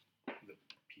the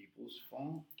people's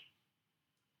fault,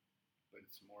 but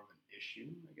it's more of an issue,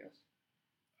 I guess.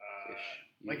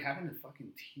 Like having to fucking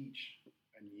teach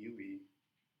a newbie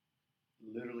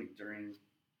literally during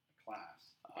a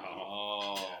class.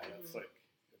 Oh. Yeah, that's like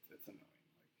it's annoying.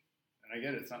 Like, and I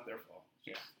get it; it's not their fault.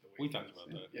 It's just the way We it talked is. about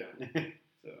that. Yeah.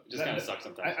 So Just kind of sucks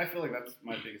sometimes. I feel like that's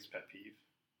my biggest pet peeve,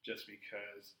 just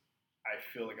because I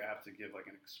feel like I have to give like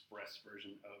an express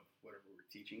version of whatever we're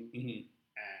teaching, Mm-hmm.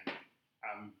 and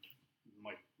I'm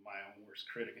like my own worst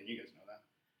critic, and you guys know that.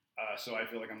 So I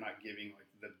feel like I'm not giving like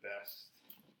the best,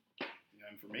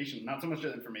 information. Not so much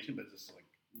the information, but just like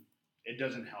it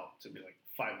doesn't help to be like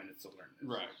 5 minutes to learn this.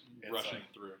 Right. It's Rushing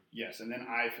like, through. yes, and then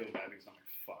I feel bad because I'm like,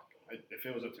 fuck. If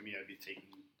it was up to me, I'd be taking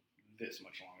this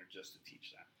much longer just to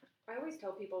teach that. I always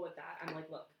tell people with that, I'm like,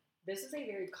 look, this is a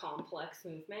very complex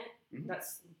movement. Mhm.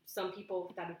 That's some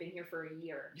people that have been here for a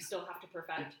year still have to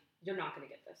perfect. You're not going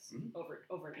to get this Mhm.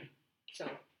 overnight. So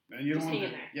And you don't Just want hang to,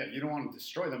 in there. yeah, you don't want to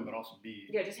destroy them, but also be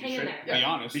just hang in straight- there. Yeah, Be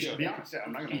honest, Be, yeah. be honest. Yeah,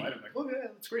 I'm not gonna lie to them like, oh yeah,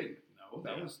 that's great. No,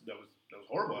 that Yeah. was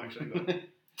horrible actually. But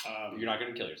You're not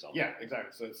going to kill yourself. yeah,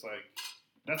 exactly. So it's like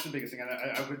that's the biggest thing. And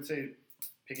I would say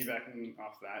piggybacking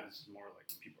off that is more like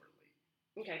when people are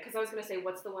late. Okay, because I was going to say,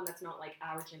 what's the one that's not like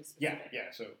our gym Yeah, specific?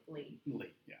 yeah. So Late.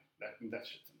 late. Yeah, that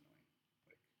shit's annoying.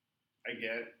 Like I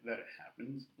get that it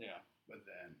happens. Yeah. But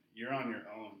then you're on your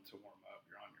own to warm up.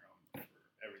 You're on your own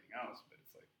for everything else. But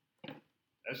it's like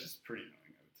that's just pretty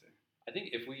annoying, I would say. I think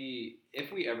if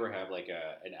we ever have like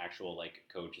an actual like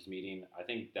coaches meeting, I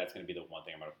think that's going to be the one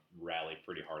thing I'm going to rally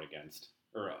pretty hard against,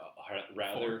 or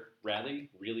rally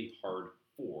really hard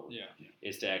for. Yeah.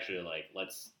 Is to actually like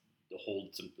let's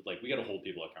hold some like we got to hold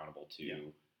people accountable to Yeah.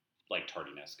 like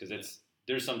tardiness because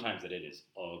there's sometimes that it is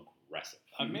aggressive.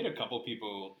 I've made a couple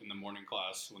people in the morning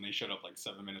class when they showed up like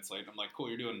 7 minutes late. I'm like, cool,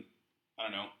 you're doing, I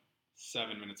don't know,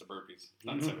 7 minutes of burpees.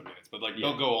 Not Mhm. 7 minutes, but like Yeah.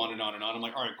 they'll go on and on and on. I'm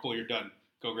like, all right, cool, you're done.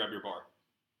 Go grab your bar.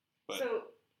 But So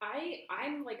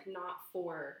I'm like not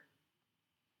for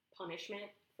punishment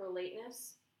for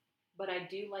lateness, but I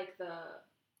do like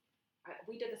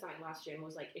we did this on my last gym.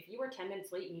 Was like if you were 10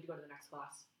 minutes late, you need to go to the next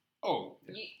class. oh,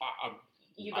 You, I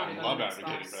you gotta go love to the next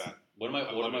advocating class. for that. One I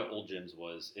of love my it. old gyms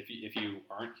was if you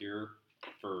aren't here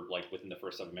for like within the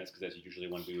first 7 minutes because that's usually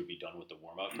when we would be done with the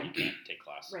warm up, you can't take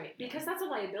class. Right, because that's a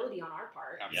liability on our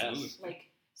part. Absolutely. Yes. Like,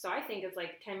 so I think it's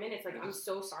like 10 minutes. Like, I'm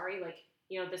so sorry. Like,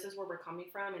 this is where we're coming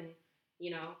from, and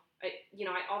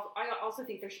I also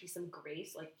think there should be some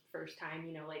grace. Like, first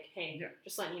time, like, hey, Yeah.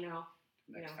 just letting you know.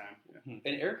 Next time. Yeah.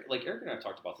 And Eric and I have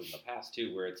talked about this in the past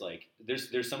too, where it's like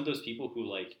there's some of those people who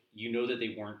like that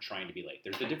they weren't trying to be late.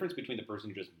 There's the difference between the person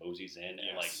who just moseys in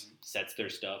and like Yes. sets their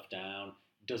stuff down,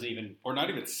 doesn't even Or not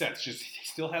even sets, just he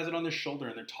still has it on their shoulder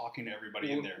and they're talking to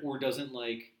everybody in there. or doesn't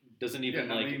even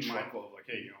not like being try, mindful of like,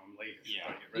 hey, I'm late. I should Yeah.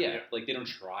 probably get ready. yeah, like they don't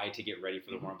try to get ready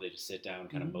for the Mhm. warm up. They just sit down,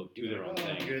 kind of Mhm. do their own Oh,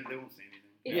 thing. good. They won't say anything.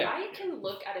 If Yeah. I can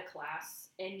look at a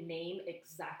class and name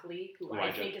exactly who Who I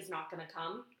I think judge. is not going to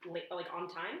come late, like on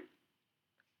time,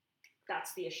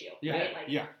 that's the issue. Yeah. Right? Like,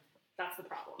 Yeah. that's the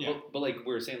problem. Yeah. But like we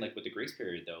were saying, like with the grace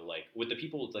period though, like with the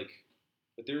people like,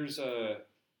 but there's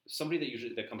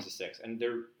somebody that comes to 6 and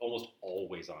they're almost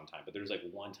always on time. But there's like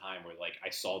one time where like I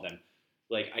saw them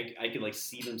Like I could like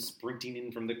see them sprinting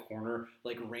in from the corner,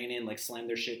 like ran in, like slammed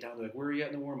their shit down. They're like, "Where are you at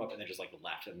in the warm up?" And then just like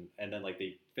left, and then like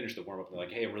they finished the warm up. And they're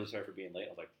like, "Hey, I'm really sorry for being late." I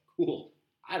was like, "Cool,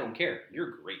 I don't care.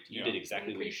 You're great. You Yeah. did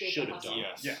exactly what you Appreciate should the have hustle. done."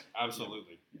 Yes. Yeah.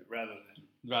 Absolutely. Rather than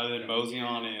Rather than moseying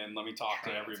on in, let me talk to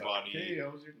trying everybody. Hey, how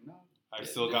was your no? I've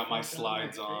still got my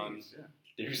slides on. Yeah.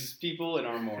 There's people in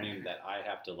our morning that I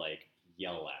have to like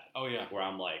yell at, Oh yeah. where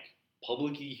I'm like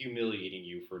publicly humiliating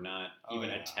you for not Oh, even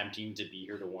yeah. attempting to be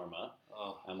here to warm up.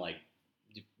 Oh. I'm like,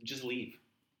 just leave.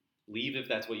 Leave if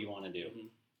that's what you want to do.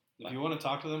 If you want to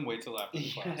talk to them, wait till after the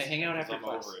Yeah, class. hang out 'cause after I'm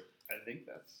class. over it. I think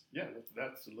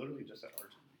that's literally just at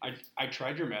our I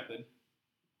tried your method.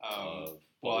 Of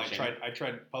Well, public shaming. I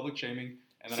tried public shaming,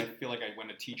 and then I feel like I went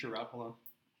a teacher route. Hold on.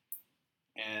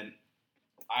 And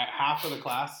half of the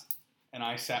class, and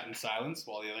I sat in silence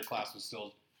while the other class was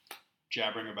still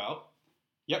jabbering about.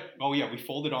 Yep. Oh yeah, we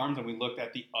folded arms and we looked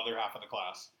at the other half of the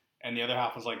class, and the other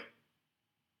half was like,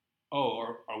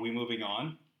 "Oh, are we moving on?"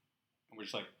 And we're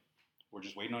just like, "We're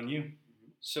just waiting on you."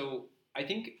 So I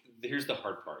think here's the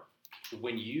hard part.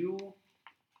 When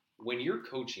you're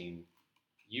coaching,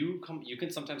 you can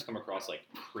sometimes come across like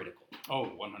critical. Oh,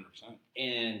 100%.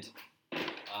 And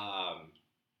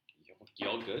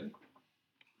y'all good?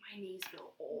 My knees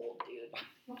feel old, dude.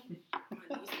 My knees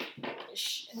feel old as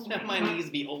shit. My knees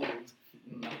be old.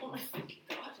 Oh my fucking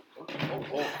god.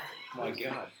 Oh my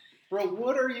god. Bro,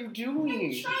 what are you doing?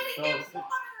 I'm trying to get water.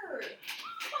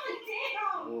 God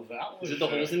damn. Well, that was Is it the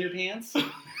holes in your pants?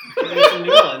 There's some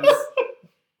new ones.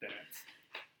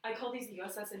 I call these the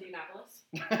USS Indianapolis.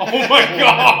 Oh my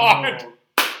god.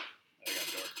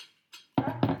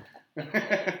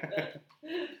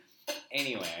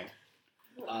 Anyway,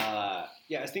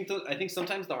 yeah, I think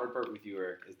sometimes the hard part with you,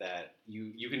 Eric, is that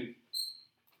you can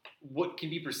what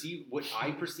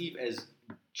I perceive as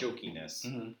jokiness,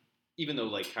 Mhm. even though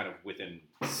like kind of within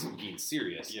being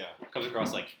serious, Yeah. comes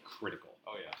across like critical,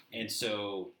 Oh yeah. and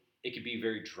so it could be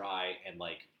very dry and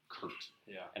like curt.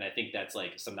 Yeah. And I think that's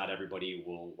like not everybody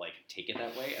will like take it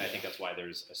that way, and I think that's why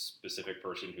there's a specific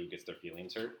person who gets their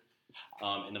feelings hurt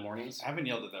in the mornings, I haven't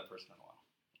yelled at that person in a while.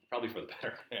 probably for the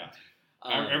better. Yeah.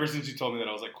 Um, Ever since you told me that,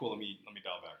 I was like, cool. Let me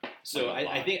dial back. so Like,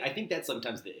 I think that's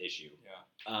sometimes the issue. Yeah.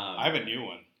 Um, I have a new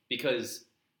one. because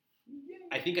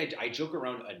I think I joke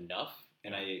around enough,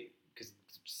 and because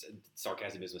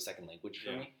sarcasm is a second language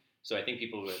for Yeah. me. So I think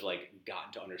people have like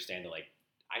gotten to understand that like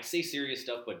I say serious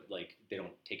stuff, but like they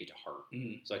don't take it to heart.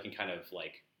 Mhm. So I can kind of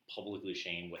like publicly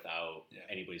shame without Yeah.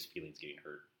 anybody's feelings getting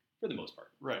hurt for the most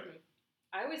part. Right.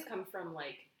 I always come from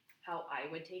like how I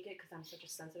would take it because I'm such a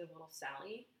sensitive little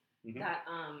Sally Mhm. that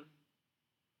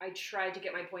I tried to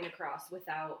get my point across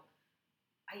without.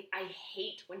 I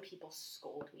hate when people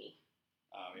scold me.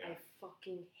 Yeah. I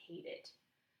fucking hate it.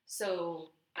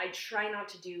 So I try not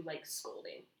to do like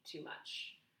scolding too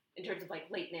much in terms of like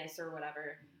lateness or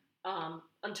whatever.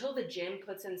 Until the gym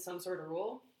puts in some sort of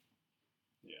rule.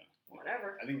 Yeah.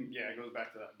 Whatever. I think it goes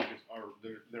back to that because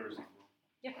there was no rule.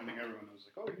 Yeah. I think everyone was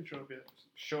like, oh, you can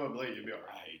show up late, you'll be I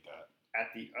alright. hate that.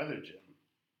 At the other gym,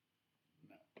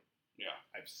 no. Yeah.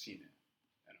 I've seen it.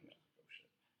 I don't know. Oh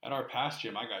shit. At our past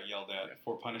gym, I got yelled at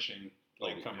for punishing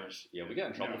latecomers. Yeah, we got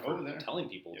in trouble Yeah, for over there. telling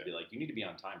people to Yeah. be like, you need to be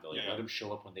on time. They're like, Yeah. let them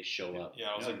show up when they show up.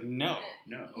 Yeah, I was No. like, no.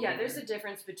 No. Yeah, there's a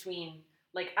difference between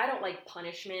like I don't like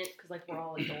punishment because like we're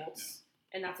all adults,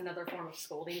 and that's another form of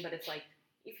scolding. But it's like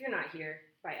if you're not here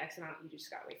by X amount, you just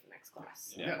gotta wait for the next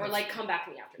class, Yeah. or like come back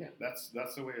in the Yeah, afternoon.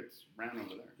 that's the way it's ran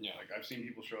over there. Yeah. Like I've seen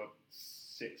people show up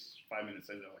 5 minutes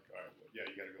later, they're like, all right, well, yeah,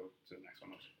 you got to go to the next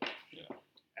one. Yeah.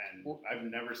 And I've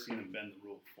never seen them bend the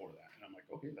rule for that. And I'm like,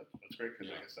 okay, that's great because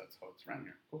Yeah. I guess that's how it's ran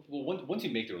here. Cool. Well, once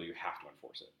you make the rule, you have to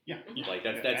enforce it. Yeah. Like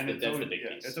that's And it's the always, big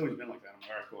yeah, piece. it's always been like that. I'm like,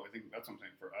 all right, cool. I think that's something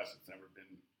for us. It's never been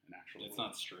an actual. It's rule.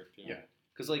 not strict. Yeah.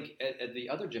 Because like at the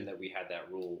other gym that we had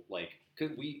that rule, like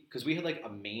because we had like a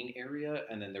main area,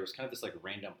 and then there was kind of this like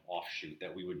random offshoot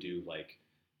that we would do. Like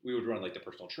we would run like the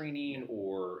personal training,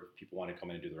 or if people wanted to come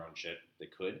in and do their own shit, they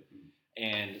could. Mhm.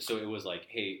 And so it was like,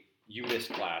 hey, you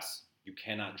missed class, you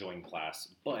cannot join class,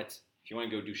 but if you want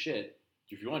to go do shit,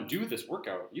 if you want to do this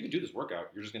workout, you can do this workout.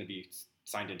 You're just going to be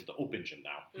signed into the open gym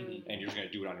now, Mhm. and you're just going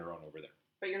to do it on your own over there.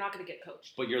 But you're not gonna get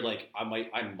coached. But you're like, I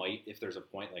might, if there's a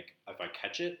point, like if I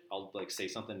catch it, I'll like say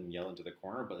something and yell into the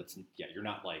corner. But it's you're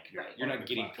not like, Right. you're not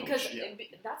getting coached. Because Yeah.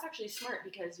 that's actually smart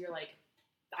because you're like,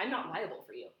 I'm not liable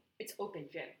for you. It's open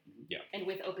gym. Yeah. And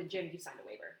with open gym, you signed a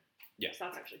waiver. Yeah. So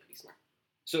that's actually pretty smart.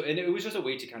 So, and it was just a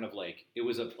way to kind of like, it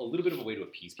was a little bit of a way to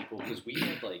appease people because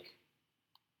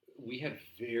we had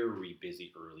very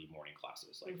busy early morning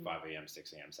classes, like Mhm. 5 a.m.,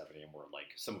 6 a.m., 7 a.m. were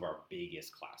like some of our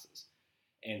biggest classes.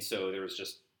 And so there was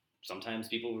just sometimes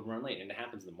people would run late, and it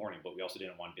happens in the morning. But we also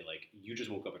didn't want to be like, you just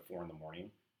woke up at 4 in the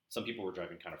morning. Some people were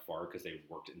driving kind of far because they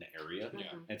worked in the area,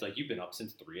 Yeah. and it's like, you've been up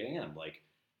since 3 a.m. Like,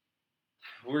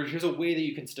 here's a way that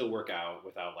you can still work out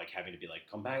without like having to be like,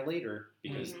 come by later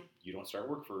because you don't start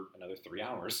work for another 3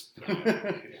 hours.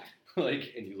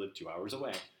 Like, and you live 2 hours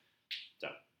away. So,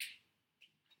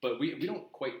 but we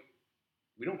don't quite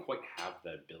have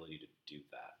the ability to do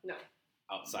that. No.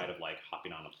 Outside of like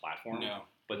hopping on a platform. No.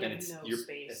 But We then have it's no you're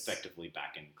space. effectively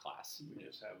back in class. We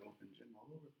just have open gym all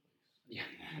over the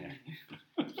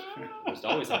Yeah. Just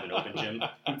always have an open gym.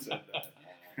 place. Who said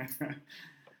that?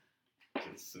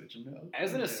 Just switch them out.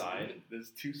 As an aside-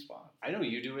 there's 2 spots. I know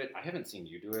you do it. I haven't seen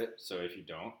you do it. So if you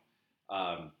don't,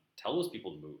 tell those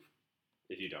people to move.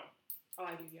 If you don't, Oh,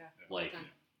 I do, yeah. like, Done.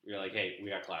 you're like, hey, we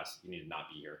got class. You need to not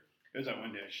be here. There's that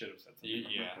one day I should have said something.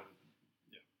 Yeah.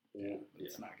 Yeah, Or,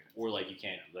 it's not good. or like, you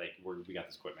can't, like, we got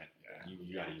this equipment. Yeah.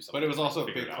 You got to use something. But it was to also a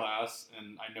figure big it out. class,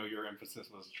 and I know your emphasis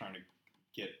was trying to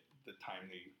get the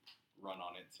timely run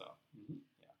on it. So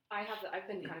I've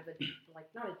been kind of a, like,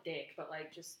 not a dick, but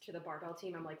like just to the barbell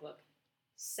team, I'm like, look,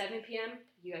 7 p.m.,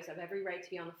 you guys have every right to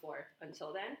be on the floor.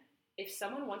 Until then, if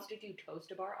someone wants to do toes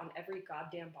to bar on every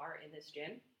goddamn bar in this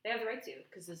gym, they have the right to,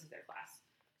 because this is their class.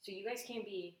 So you guys can't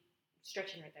be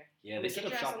stretching right there. Yeah, When they we set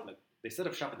get up your ass shop. on- They set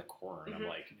up shop in the corner, and I'm Mhm.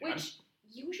 like, Which,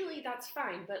 usually that's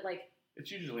fine, but like,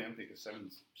 It's usually empty because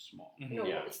 7's small. no,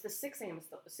 Yeah. it's the 6 a.m.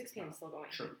 still, 6 p.m. still going.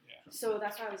 True. Yeah. So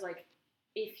that's why I was like,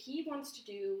 if he wants to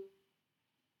do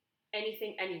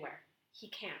anything anywhere, he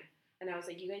can. And I was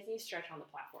like, you guys need to stretch on the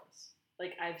platforms.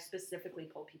 Like, I've specifically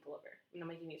pulled people over, and I'm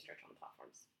like, you need to stretch on the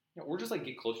platforms. yeah, or just like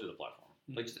get closer to the platform.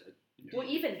 Like, just, Well,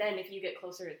 even then, if you get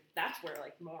closer, that's where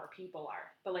like more people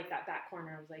are. But like that back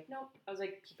corner, I was like, nope. I was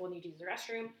like, people need to use the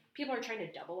restroom. People are trying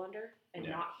to double under and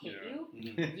Yeah. not hit Yeah. you.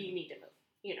 Mhm. You need to move.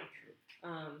 You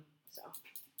know. So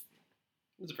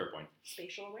it's a fair point.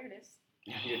 spatial awareness.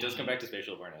 Yeah, it does come back to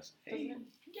spatial awareness. Doesn't it?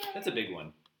 That's a big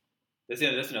one. That's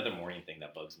another morning thing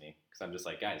that bugs me because I'm just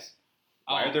like, guys,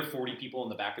 why Oh. are there 40 people in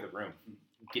the back of the room?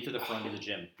 Get to the front of the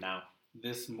gym now.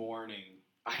 This morning,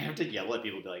 I have to yell at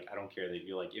people, be like, I don't care that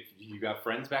you're like, if you got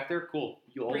friends back there, cool.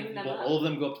 You all, Bring them up. all of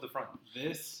them go up to the front.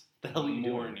 this The hell are you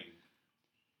doing? morning,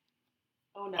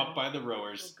 Oh no. up by the Oh,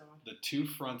 rowers, God. the 2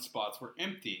 front spots were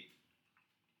empty.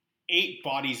 8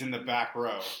 bodies in the back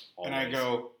row. And I Always.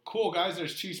 go, cool, guys,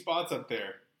 there's 2 spots up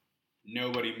there.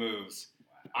 Nobody moves.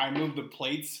 I move the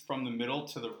plates from the middle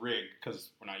to the rig because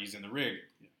we're not using the rig.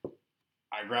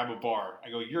 I grab a bar. I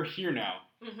go, you're here now.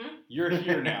 Mm-hmm. You're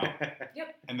here now.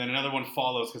 Yep. And then another one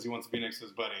follows because he wants to be next to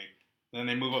his buddy. Then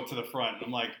they move up to the front.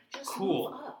 I'm like, Just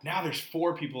cool. move up. Now there's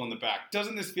 4 people in the back.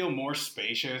 Doesn't this feel more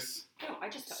spacious? No, I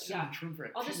just So yeah. much room for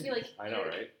I'll just be activity. like, I know, you're-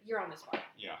 right? You're on the spot.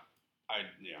 Yeah.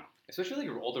 Yeah. Especially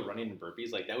like all the running and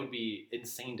burpees, like that would be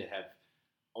insane to have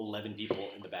 11 people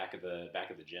in the back of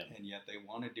the gym. And yet they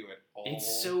want to do it all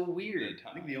It's so the weird.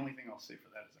 I think time. the only thing I'll say for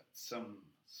that is that some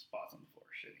spots on the floor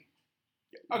are shitty.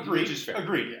 Agreed. Which is fair.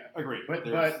 Agreed. Yeah. Agreed. But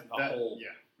there's but a that, whole yeah.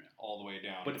 all the way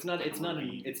down. But it's not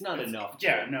enough to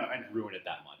Yeah, no, I know. ruin it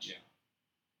that much. Yeah.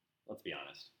 Let's be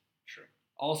honest. True.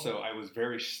 Also, I was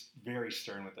very, very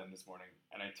stern with them this morning,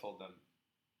 and I told them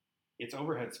it's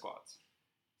overhead squats.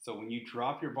 So when you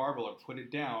drop your barbell or put it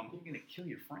down, You're gonna kill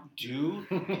your friend. do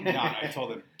not. I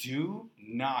told them, do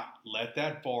not let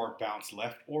that bar bounce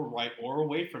left or right or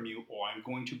away from you, or I'm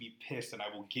going to be pissed and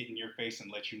I will get in your face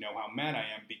and let you know how mad I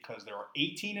am because there are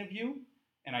 18 of you,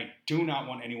 and I do not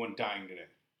want anyone dying today.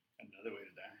 Another way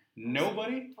to die.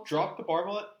 Nobody Also- dropped the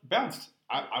barbell, it bounced.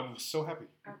 I was so happy.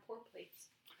 Our poor plates.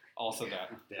 Also that.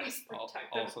 Please Al-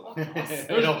 protect them. also all that. costs.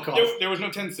 There was, At all costs. there was no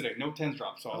 10s today. No 10s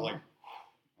dropped. So I was like,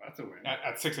 That's a win.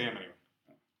 at 6 a.m. anyway.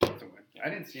 That's a win. I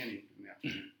didn't see any in the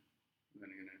afternoon. Then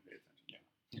again, I didn't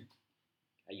pay attention.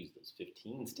 I used those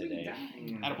 15s Were you today.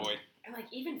 dying? Attaboy. And like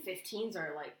even 15s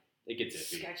are like It gets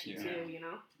iffy. sketchy Yeah. too, you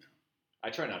know. I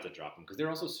try not to drop them because they're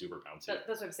also super bouncy. That's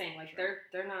what I'm saying. Like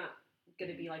they're not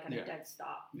gonna be like on Yeah. a dead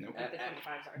stop. Nope. Like the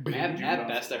 25s are. But At, you do at bounce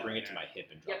best, a I lot, bring it to yeah. my hip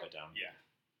and drop Yep. it down. Yeah.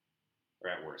 Or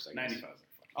at worst, I guess. 95s are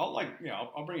fucking.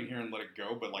 I'll I'll bring it here and let it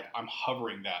go, but like Yeah. I'm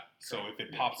hovering that. So if it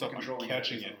Yeah, pops you're up, I'm controlling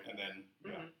catching that it, easily. and then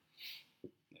yeah.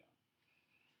 Mhm.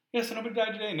 Yeah, so nobody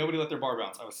died today. Nobody let their bar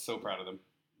bounce. I was so proud of them.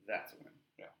 That's a win.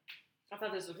 I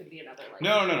thought this was gonna be another like.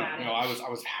 No. dramatic- I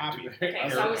was happy. Okay,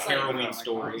 so I was like- harrowing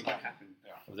story What happened?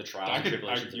 of the trials I and could,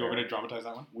 tribulations. you want of me to dramatize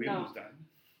that one? We No. almost died.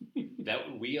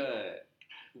 that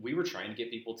we were trying to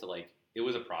get people to like. It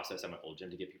was a process at my old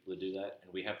gym to get people to do that,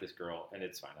 and we have this girl, and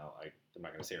it's fine. I'm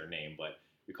not going to say her name, but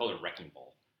we called her Wrecking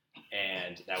Ball,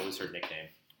 and that was her nickname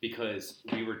because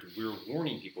we were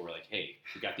warning people. We're like, hey,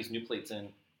 we got these new plates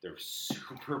in. They're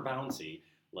super bouncy.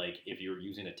 like if you're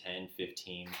using a 10,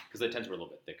 15, because the 10s were a little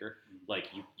bit thicker, like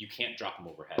you can't drop them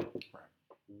overhead. Right.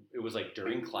 It was like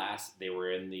during class, they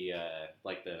were in the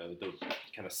like the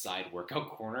kind of side workout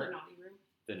The corner, naughty room.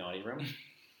 the naughty room,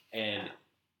 and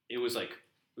it was like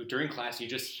during class you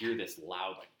just hear this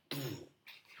loud like,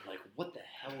 like what the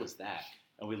hell is that?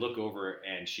 And we look over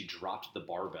and she dropped the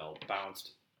barbell,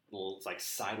 bounced like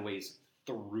sideways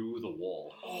through the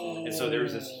wall, and so there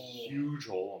was this huge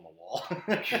hole in the wall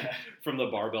from the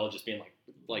barbell just being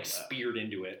like speared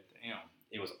into it. Damn.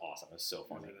 It was awesome. It was so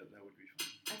funny. That would be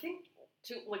fun. I think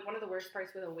too, like one of the worst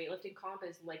parts with a weightlifting comp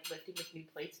is like lifting with new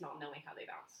plates, not knowing how they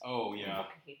bounce. Oh I yeah.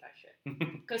 fucking hate that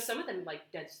shit. Because some of them like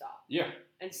dead stop, Yeah.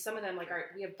 and some of them like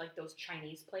we have like those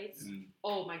Chinese plates. Mm.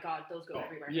 Oh my god, those go Oh,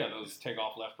 everywhere. Yeah, those take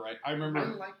off left, right. I I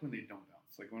remember. like when they don't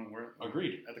bounce. Like when we're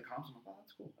Agreed. at the comps, I'm like, oh,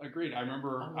 that's cool. Agreed. I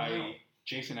remember Oh, wow.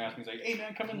 Jason asked me, he's like, hey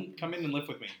man, come in and lift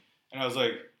with me. And I was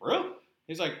like, real?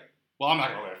 He's like, well, I'm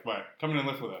not gonna lift, but come in and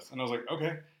lift with us. And I was like,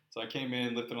 okay. So I came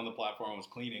in, lifted on the platform, was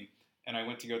cleaning, and I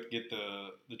went to go get the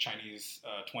Chinese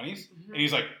 20s, and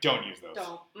he's like, don't use those.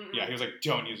 Don't. Mm-mm. Yeah, he was like,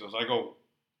 don't use those. I go,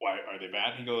 why are they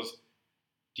bad? He goes,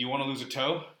 do you want to lose a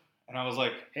toe? And I was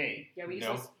like, Hey, Yeah, we use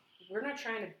No. those. We're not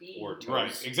trying to be Or toes.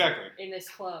 right, exactly. in this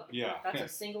club. Yeah. That's Yeah. a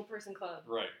single person club.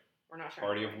 Right. We're not trying.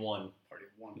 Party to of one. party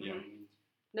of one. Yeah.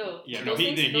 No, Yeah, those, no, he-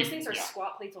 things, he- those things are yeah.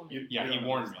 squat plates only. Yeah, he You're on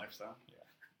warned this me. Lifestyle.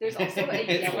 There's also a It's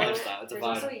a yellow. lifestyle, it's a There's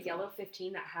also vibe. a yellow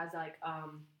 15 that has like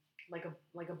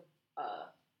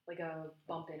a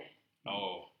bump in it.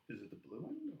 Oh. Is it the blue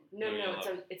one? No, Oh, no,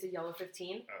 yellow. it's a yellow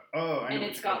 15, I know and what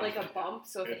it's you're got talking like a about. bump.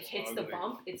 So if it It's hits the ugly.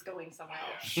 bump, it's going somewhere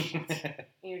else.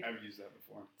 You're- I've used that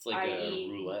before. It's like a I.e.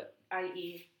 roulette.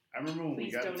 I.e. I remember when we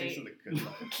Please got a donate. taste of the good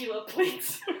life. kilo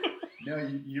plates. No,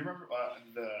 you remember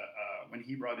when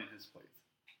he brought in his plates?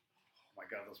 Oh my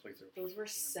god, those plates are. Those were fucking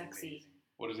sexy. amazing.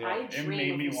 What is I that? It dream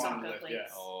made of me the want to Saka lift. plates.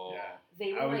 Yeah. Oh. Yeah.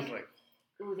 They I were was like, like,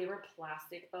 ooh, they were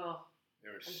plastic. Oh, they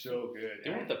were so good. They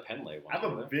weren't the Penlay I one.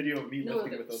 have were a they? video of me No,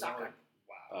 lifting the with those. I'm Saka. like,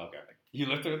 wow. Oh, okay. You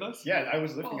lifted with us? Yeah, I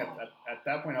was lifting Oh. at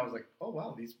that point. I was like, oh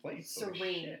wow, these plates. Holy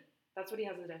serene. shit. That's what he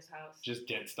has at his house. Just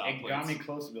dead stop It plates. got me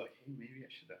close to be like, hey, maybe I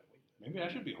should wait. Maybe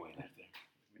I should be a weightlifter.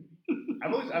 Maybe.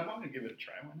 I've wanted to give it a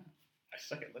try. Why not? I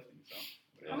suck at lifting, so.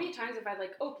 How many times have I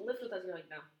like, oh, lift with us? You're like,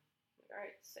 no. I'm like, all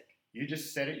right, sick. You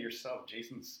just said it yourself.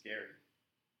 Jason's scary.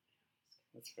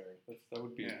 That's fair. That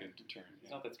would be Yeah. a good deterrent.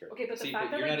 It's not that scary. Okay, but the See,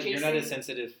 fact but that, you're, like, not, you're not as Jason-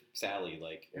 sensitive, Sally.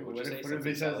 Like, Yeah, what'd what you say? if it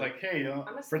Sensitive says Sally? like, hey,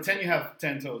 I'm a pretend you have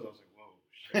 10 toes? I was like,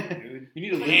 whoa, shit, dude. You need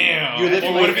to lift. Damn. You're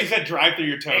lifting Well, what with- if he said drive through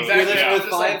your toes? Exactly. lifting I was with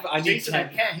just like, 5, I need Jason, I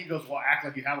 10. can't. He goes, well, act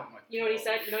like you have them. I'm like, You know what he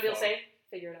said? You know what he'll fuck. say?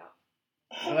 Figure it out.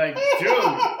 I'm like, dude,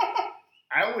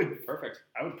 I would Perfect.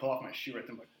 pull off my shoe right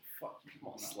then, like, fuck you.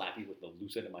 I'll No. slap you with the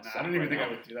loose end of my Nah, sock. I don't even right think now. I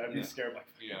would do that. I'd be Yeah. scared. Like,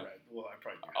 Yeah. right. Well, I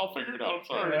probably do. I'll figure it out. I'm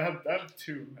Yeah, sorry. I have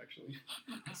two actually.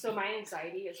 So my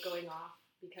anxiety is going off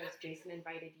because Jason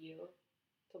invited you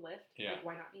to lift. Yeah. Like,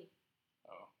 why not me?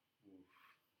 Oh.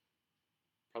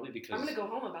 Probably because. I'm gonna go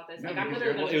home about this. No, Like, I'm because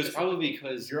literally. Well, gonna it was take this probably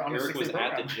because You're on a Eric was 6-day at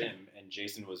the program. gym and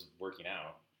Jason was working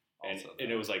out, and Also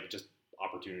and it was like just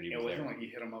opportunity It was wasn't there. like you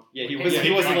hit him up. Yeah, he Okay. was. Yeah,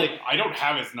 He wasn't like, like. I don't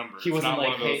have his number. He It's wasn't not one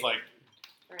like, of those hey- like.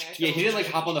 All right, I Yeah, feel- he didn't like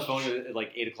hop on the phone at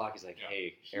like 8 o'clock. He's like, Yeah.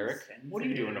 "Hey, Eric, what are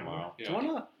you doing tomorrow? Yeah. Do you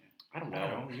wanna? I don't I know.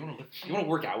 don't know. You want to lift? You wanna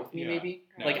work out with me, Yeah. maybe?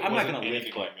 No, Like, it I'm not wasn't gonna lift,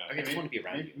 anything but like that. I just want to be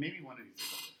around you." Maybe one of these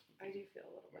days. I do feel a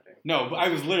little better. No, but I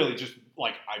was literally just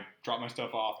like, I dropped my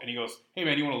stuff off, and he goes, "Hey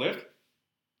man, you want to lift?"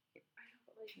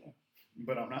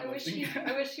 But I'm not I wish lifting.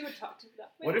 I wish you would talk to me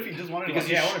that way. What if he just wanted Because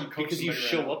to? you, Yeah, I sh- want to coach because you somebody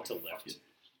show right now. up to Fuck lift.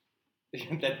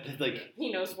 you. that like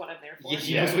He knows what I'm there for.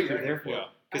 he Yeah, knows what you're exactly. there for. Yeah.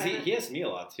 Because I he asked me a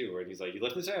lot too, where he's like, "You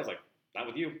lift this day?" I was like, "Not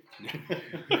with you."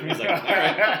 He's like, "All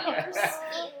right."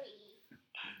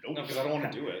 Nope. No, because I don't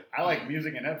want to do it. I like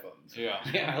music and headphones. Yeah.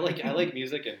 Yeah, I like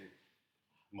music and.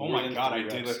 Oh more my than god, I 3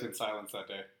 did reps. lift in silence that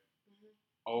day.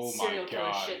 Oh Serial my killer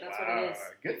god. shit. That's what it is.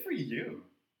 Good for you.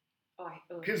 Oh,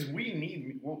 Because we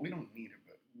need. Well, we don't need it,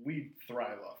 but we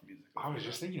thrive off music. I was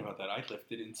just thinking about that. I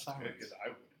lifted in silence. Because I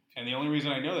wouldn't. And the only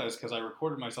reason I know that is because I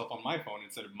recorded myself on my phone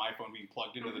instead of my phone being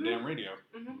plugged into the Mhm. damn radio.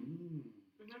 Mm-hmm.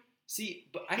 See,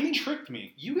 but I He think tricked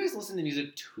me. you guys listen to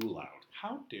music too loud.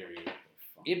 How dare you?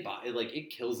 It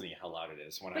kills me how loud it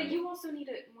is when But I'm. you also need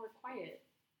it more quiet.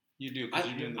 You do. 'Cause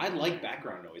you're doing the I like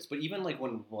background noise, but even like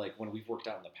when we've worked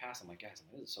out in the past, I'm like, guys,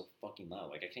 this is so fucking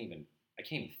loud. Like I can't even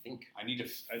think. I need to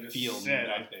I just feel said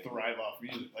I nothing. thrive off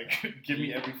music. Like, give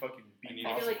me every fucking I beat. need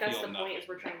I to feel like that's the feel point. nothing. Is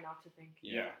we're trying not to think.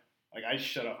 Yeah. Like I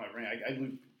shut off my brain. I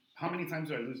lose. How many times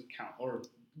do I lose count? Or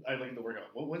I like the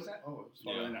workout. What was that? Oh, it was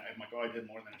more Yeah. than I'm like, oh, I did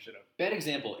more than I should have. Bad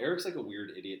example. Eric's like a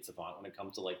weird idiot savant when it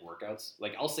comes to like workouts.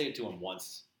 Like I'll say it to him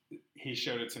once. He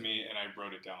showed it to me, and I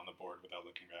wrote it down on the board without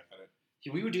looking back at it.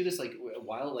 Yeah, we would do this like a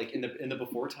while, like in the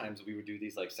before times. We would do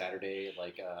these like Saturday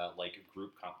like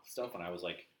group comp stuff when I was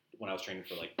training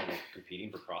for like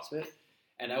competing for CrossFit,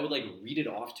 and I would like read it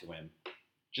off to him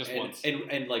Just and, once.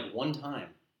 and like one time,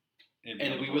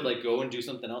 and we would like go and do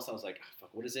something else. I was like, oh, fuck,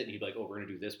 what is it? And he'd be like, oh, we're gonna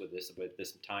do this with this, but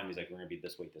this time he's like, we're gonna be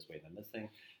this weight, then this thing,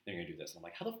 then you're gonna do this. And I'm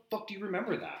like, how the fuck do you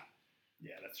remember that?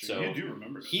 Yeah, that's true. So, you do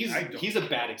remember that. He's a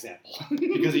bad example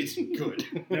because he's good.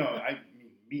 No, I mean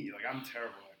me. Like I'm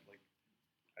terrible at like.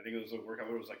 I think it was a workout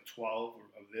where it was like 12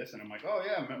 of this, and I'm like, oh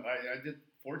yeah, I did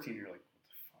 14. You're like,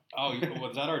 what the fuck? Oh,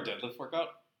 was that our deadlift workout?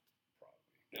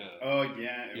 Yeah. Oh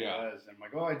yeah, it Yeah. was. I'm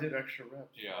like, oh, I did extra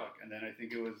reps. Yeah. Fuck. And then I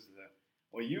think it was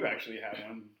you actually had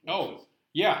one. which Oh. was-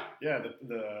 Yeah. yeah, the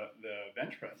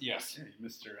bench press. Yes. Yeah,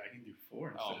 Mr. I can do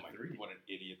 4 instead Oh of my, 3. what an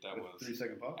idiot that With was.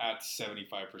 3-second pop. At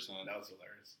 75%. That was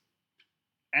hilarious.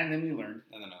 And then you learned.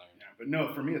 And then I learned. Yeah, but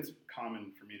no, for me it's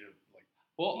common for me to like.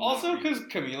 Well, Not also read. because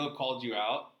Camilo called you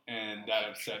out, and that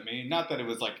upset me. Not that it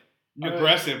was like No,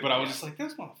 aggressive, but I was yeah. just like,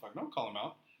 this motherfucker, don't call him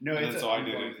out. No, And it's then an so I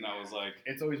did ongoing it, and I thing. was like,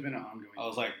 It's always been an ongoing. I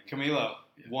was like, thing. Camilo,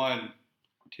 Yeah. 1,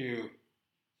 2,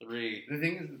 3. The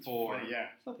thing is, it's 4. funny, yeah.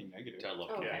 It's nothing negative. I love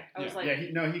Oh, Cam. okay. I was Yeah. like,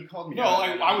 Yeah, he called me. No, out,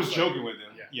 and I was like- joking with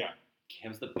him. Yeah. Yeah.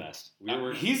 Cam's the best. We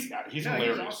were He's No, he's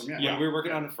hilarious. awesome, yeah. when we were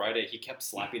working on Friday. He kept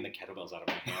slapping the kettlebells out of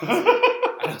my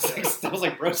hands. I was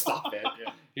like, bro, stop it.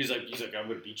 Yeah. He's like, I'm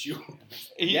gonna beat you.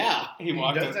 He- Yeah. He He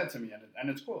walked does up. that to me, and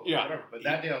it's cool. Yeah. Whatever. But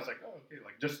that day I was like, oh, okay,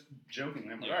 like just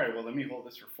jokingly. I'm like, Yeah. all right, well, let me hold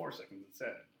this for 4 seconds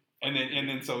instead. And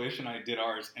then so Ish and I did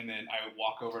ours, and then I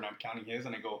walk over and I'm counting his,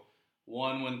 and I go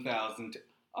 1 1,000.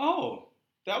 Oh,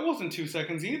 that wasn't 2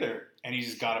 seconds either. And he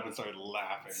just got up and started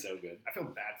laughing. So good. I feel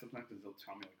bad sometimes because they'll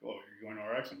tell me like, oh, you're going to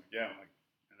RX. I'm like, yeah. I'm like,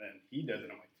 and then he does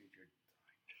it. I'm like, dude, you're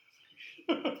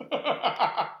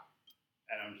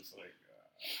and I'm just like,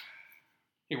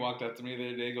 He walked up to me the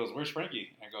other day. He goes, "Where's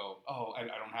Frankie?" I go, "Oh, I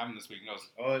don't have him this week." He goes,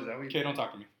 oh, is that what you? "Okay, don't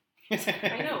talk to me."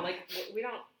 I know, like we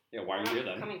don't. Yeah, why are we're you here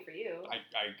not then? coming for you.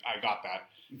 I got that.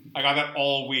 I got that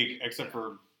all week except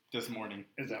for this morning.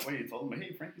 Is that what you told him?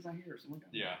 Hey, Frankie's not here or something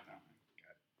like that? Yeah. Oh,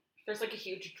 There's like a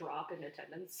huge drop in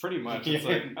attendance. Pretty much. It's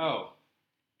like, oh,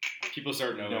 People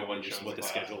start knowing No one just shows what the up.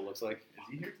 schedule looks like. God. Is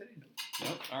he here today? No.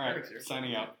 nope. All right, Eric's here.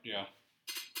 signing out. Yeah.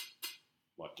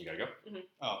 What? You gotta go.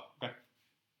 Oh, okay.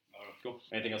 Cool.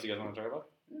 Anything else you guys want to talk about?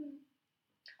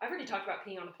 I've already talked about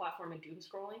peeing on a platform and doom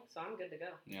scrolling, so I'm good to go.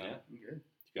 Yeah. Yeah. I'm good.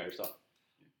 You got your stuff.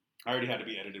 I already had to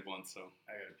be edited once, so.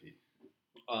 I gotta pee.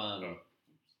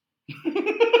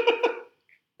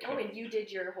 Oh, and you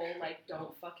did your whole like,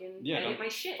 don't fucking Yeah, edit don't my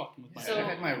shit. Fucking with my So, I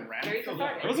had my rant. very filled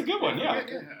cathartic. out. It was a good one, yeah.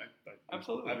 But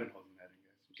Absolutely. I've been holding that in,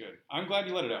 guys. Good. I'm glad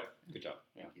you let it out. Good job.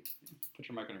 Yeah. Put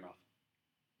your mic in your mouth.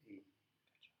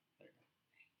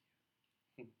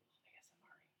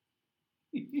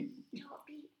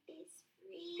 Dobby is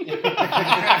free.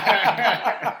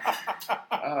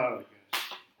 Oh,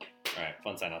 All right,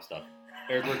 fun sign off stuff.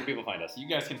 Eric, where can people find us? You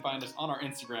guys can find us on our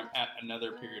Instagram at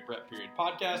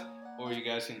another_rep_podcast, or you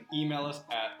guys can email us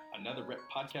at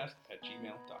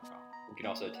anotherreppodcast@gmail.com. You can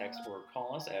also text or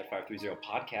call us at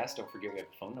 530-podcast. Don't forget we have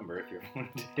a phone number if you're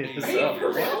wanting to Hey, hit us Are you up.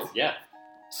 for real? Yeah.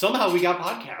 Somehow we got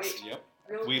podcast. Wait. Yep.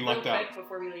 Real We quick lucked out.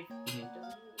 before we leave.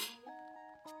 Mhm.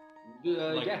 Does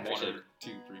Like yeah, one actually, or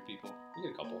 2, 3 people. you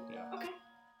get a couple. Yeah. Okay.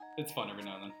 It's fun every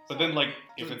now and then. But then, like,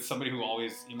 if it's somebody who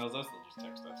always emails us, they'll just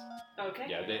text us. Okay.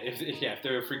 Yeah, if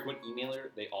they're a frequent emailer,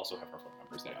 they also have our phone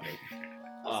numbers. Yeah.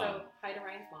 Also, hi to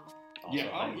Ryan's mom. Also, Yeah,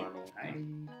 hi, oh, yeah. Mommy. Hi.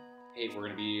 Hey, we're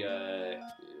gonna be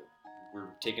we're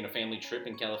taking a family trip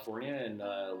in California and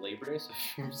Labor Day. So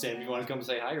Sam, if you want to come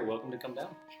say hi, you're welcome to come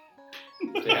down.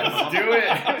 Say hi to my mom. Do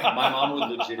it. My mom would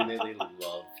legitimately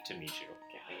love to meet you.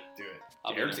 Do it.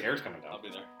 I'll be Eric's there. Eric's coming I'll down. be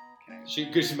there.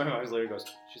 Because my mom later goes,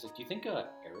 she's like, do you think Eric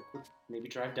would maybe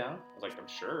drive down? I was like, I'm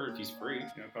sure if he's free. You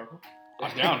know, carpool?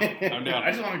 I'm down. I'm down.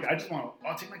 I just want to.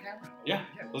 I'll take my camera. Yeah,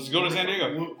 let's go to San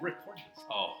Diego. We'll record this.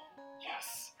 Oh,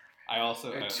 yes. I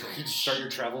also Start your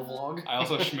travel vlog. I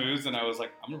also schmoozed, and I was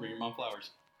like, I'm going to bring your mom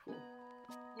flowers. You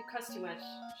cuss too much.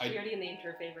 She I- already named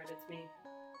her favorite. It's me.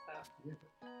 So.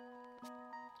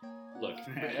 Look,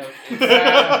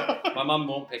 my mom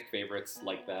won't pick favorites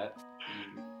like that.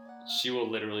 She will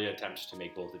literally attempt to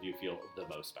make both of you feel the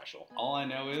most special. All I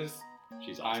know is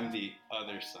She's awesome. I'm the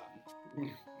other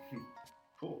son.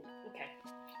 Cool. Okay.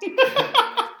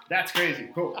 That's crazy.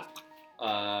 Cool.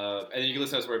 And then you can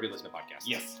listen to us wherever you listen to podcasts.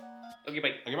 Yes. Okay,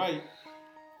 bye. Okay, bye.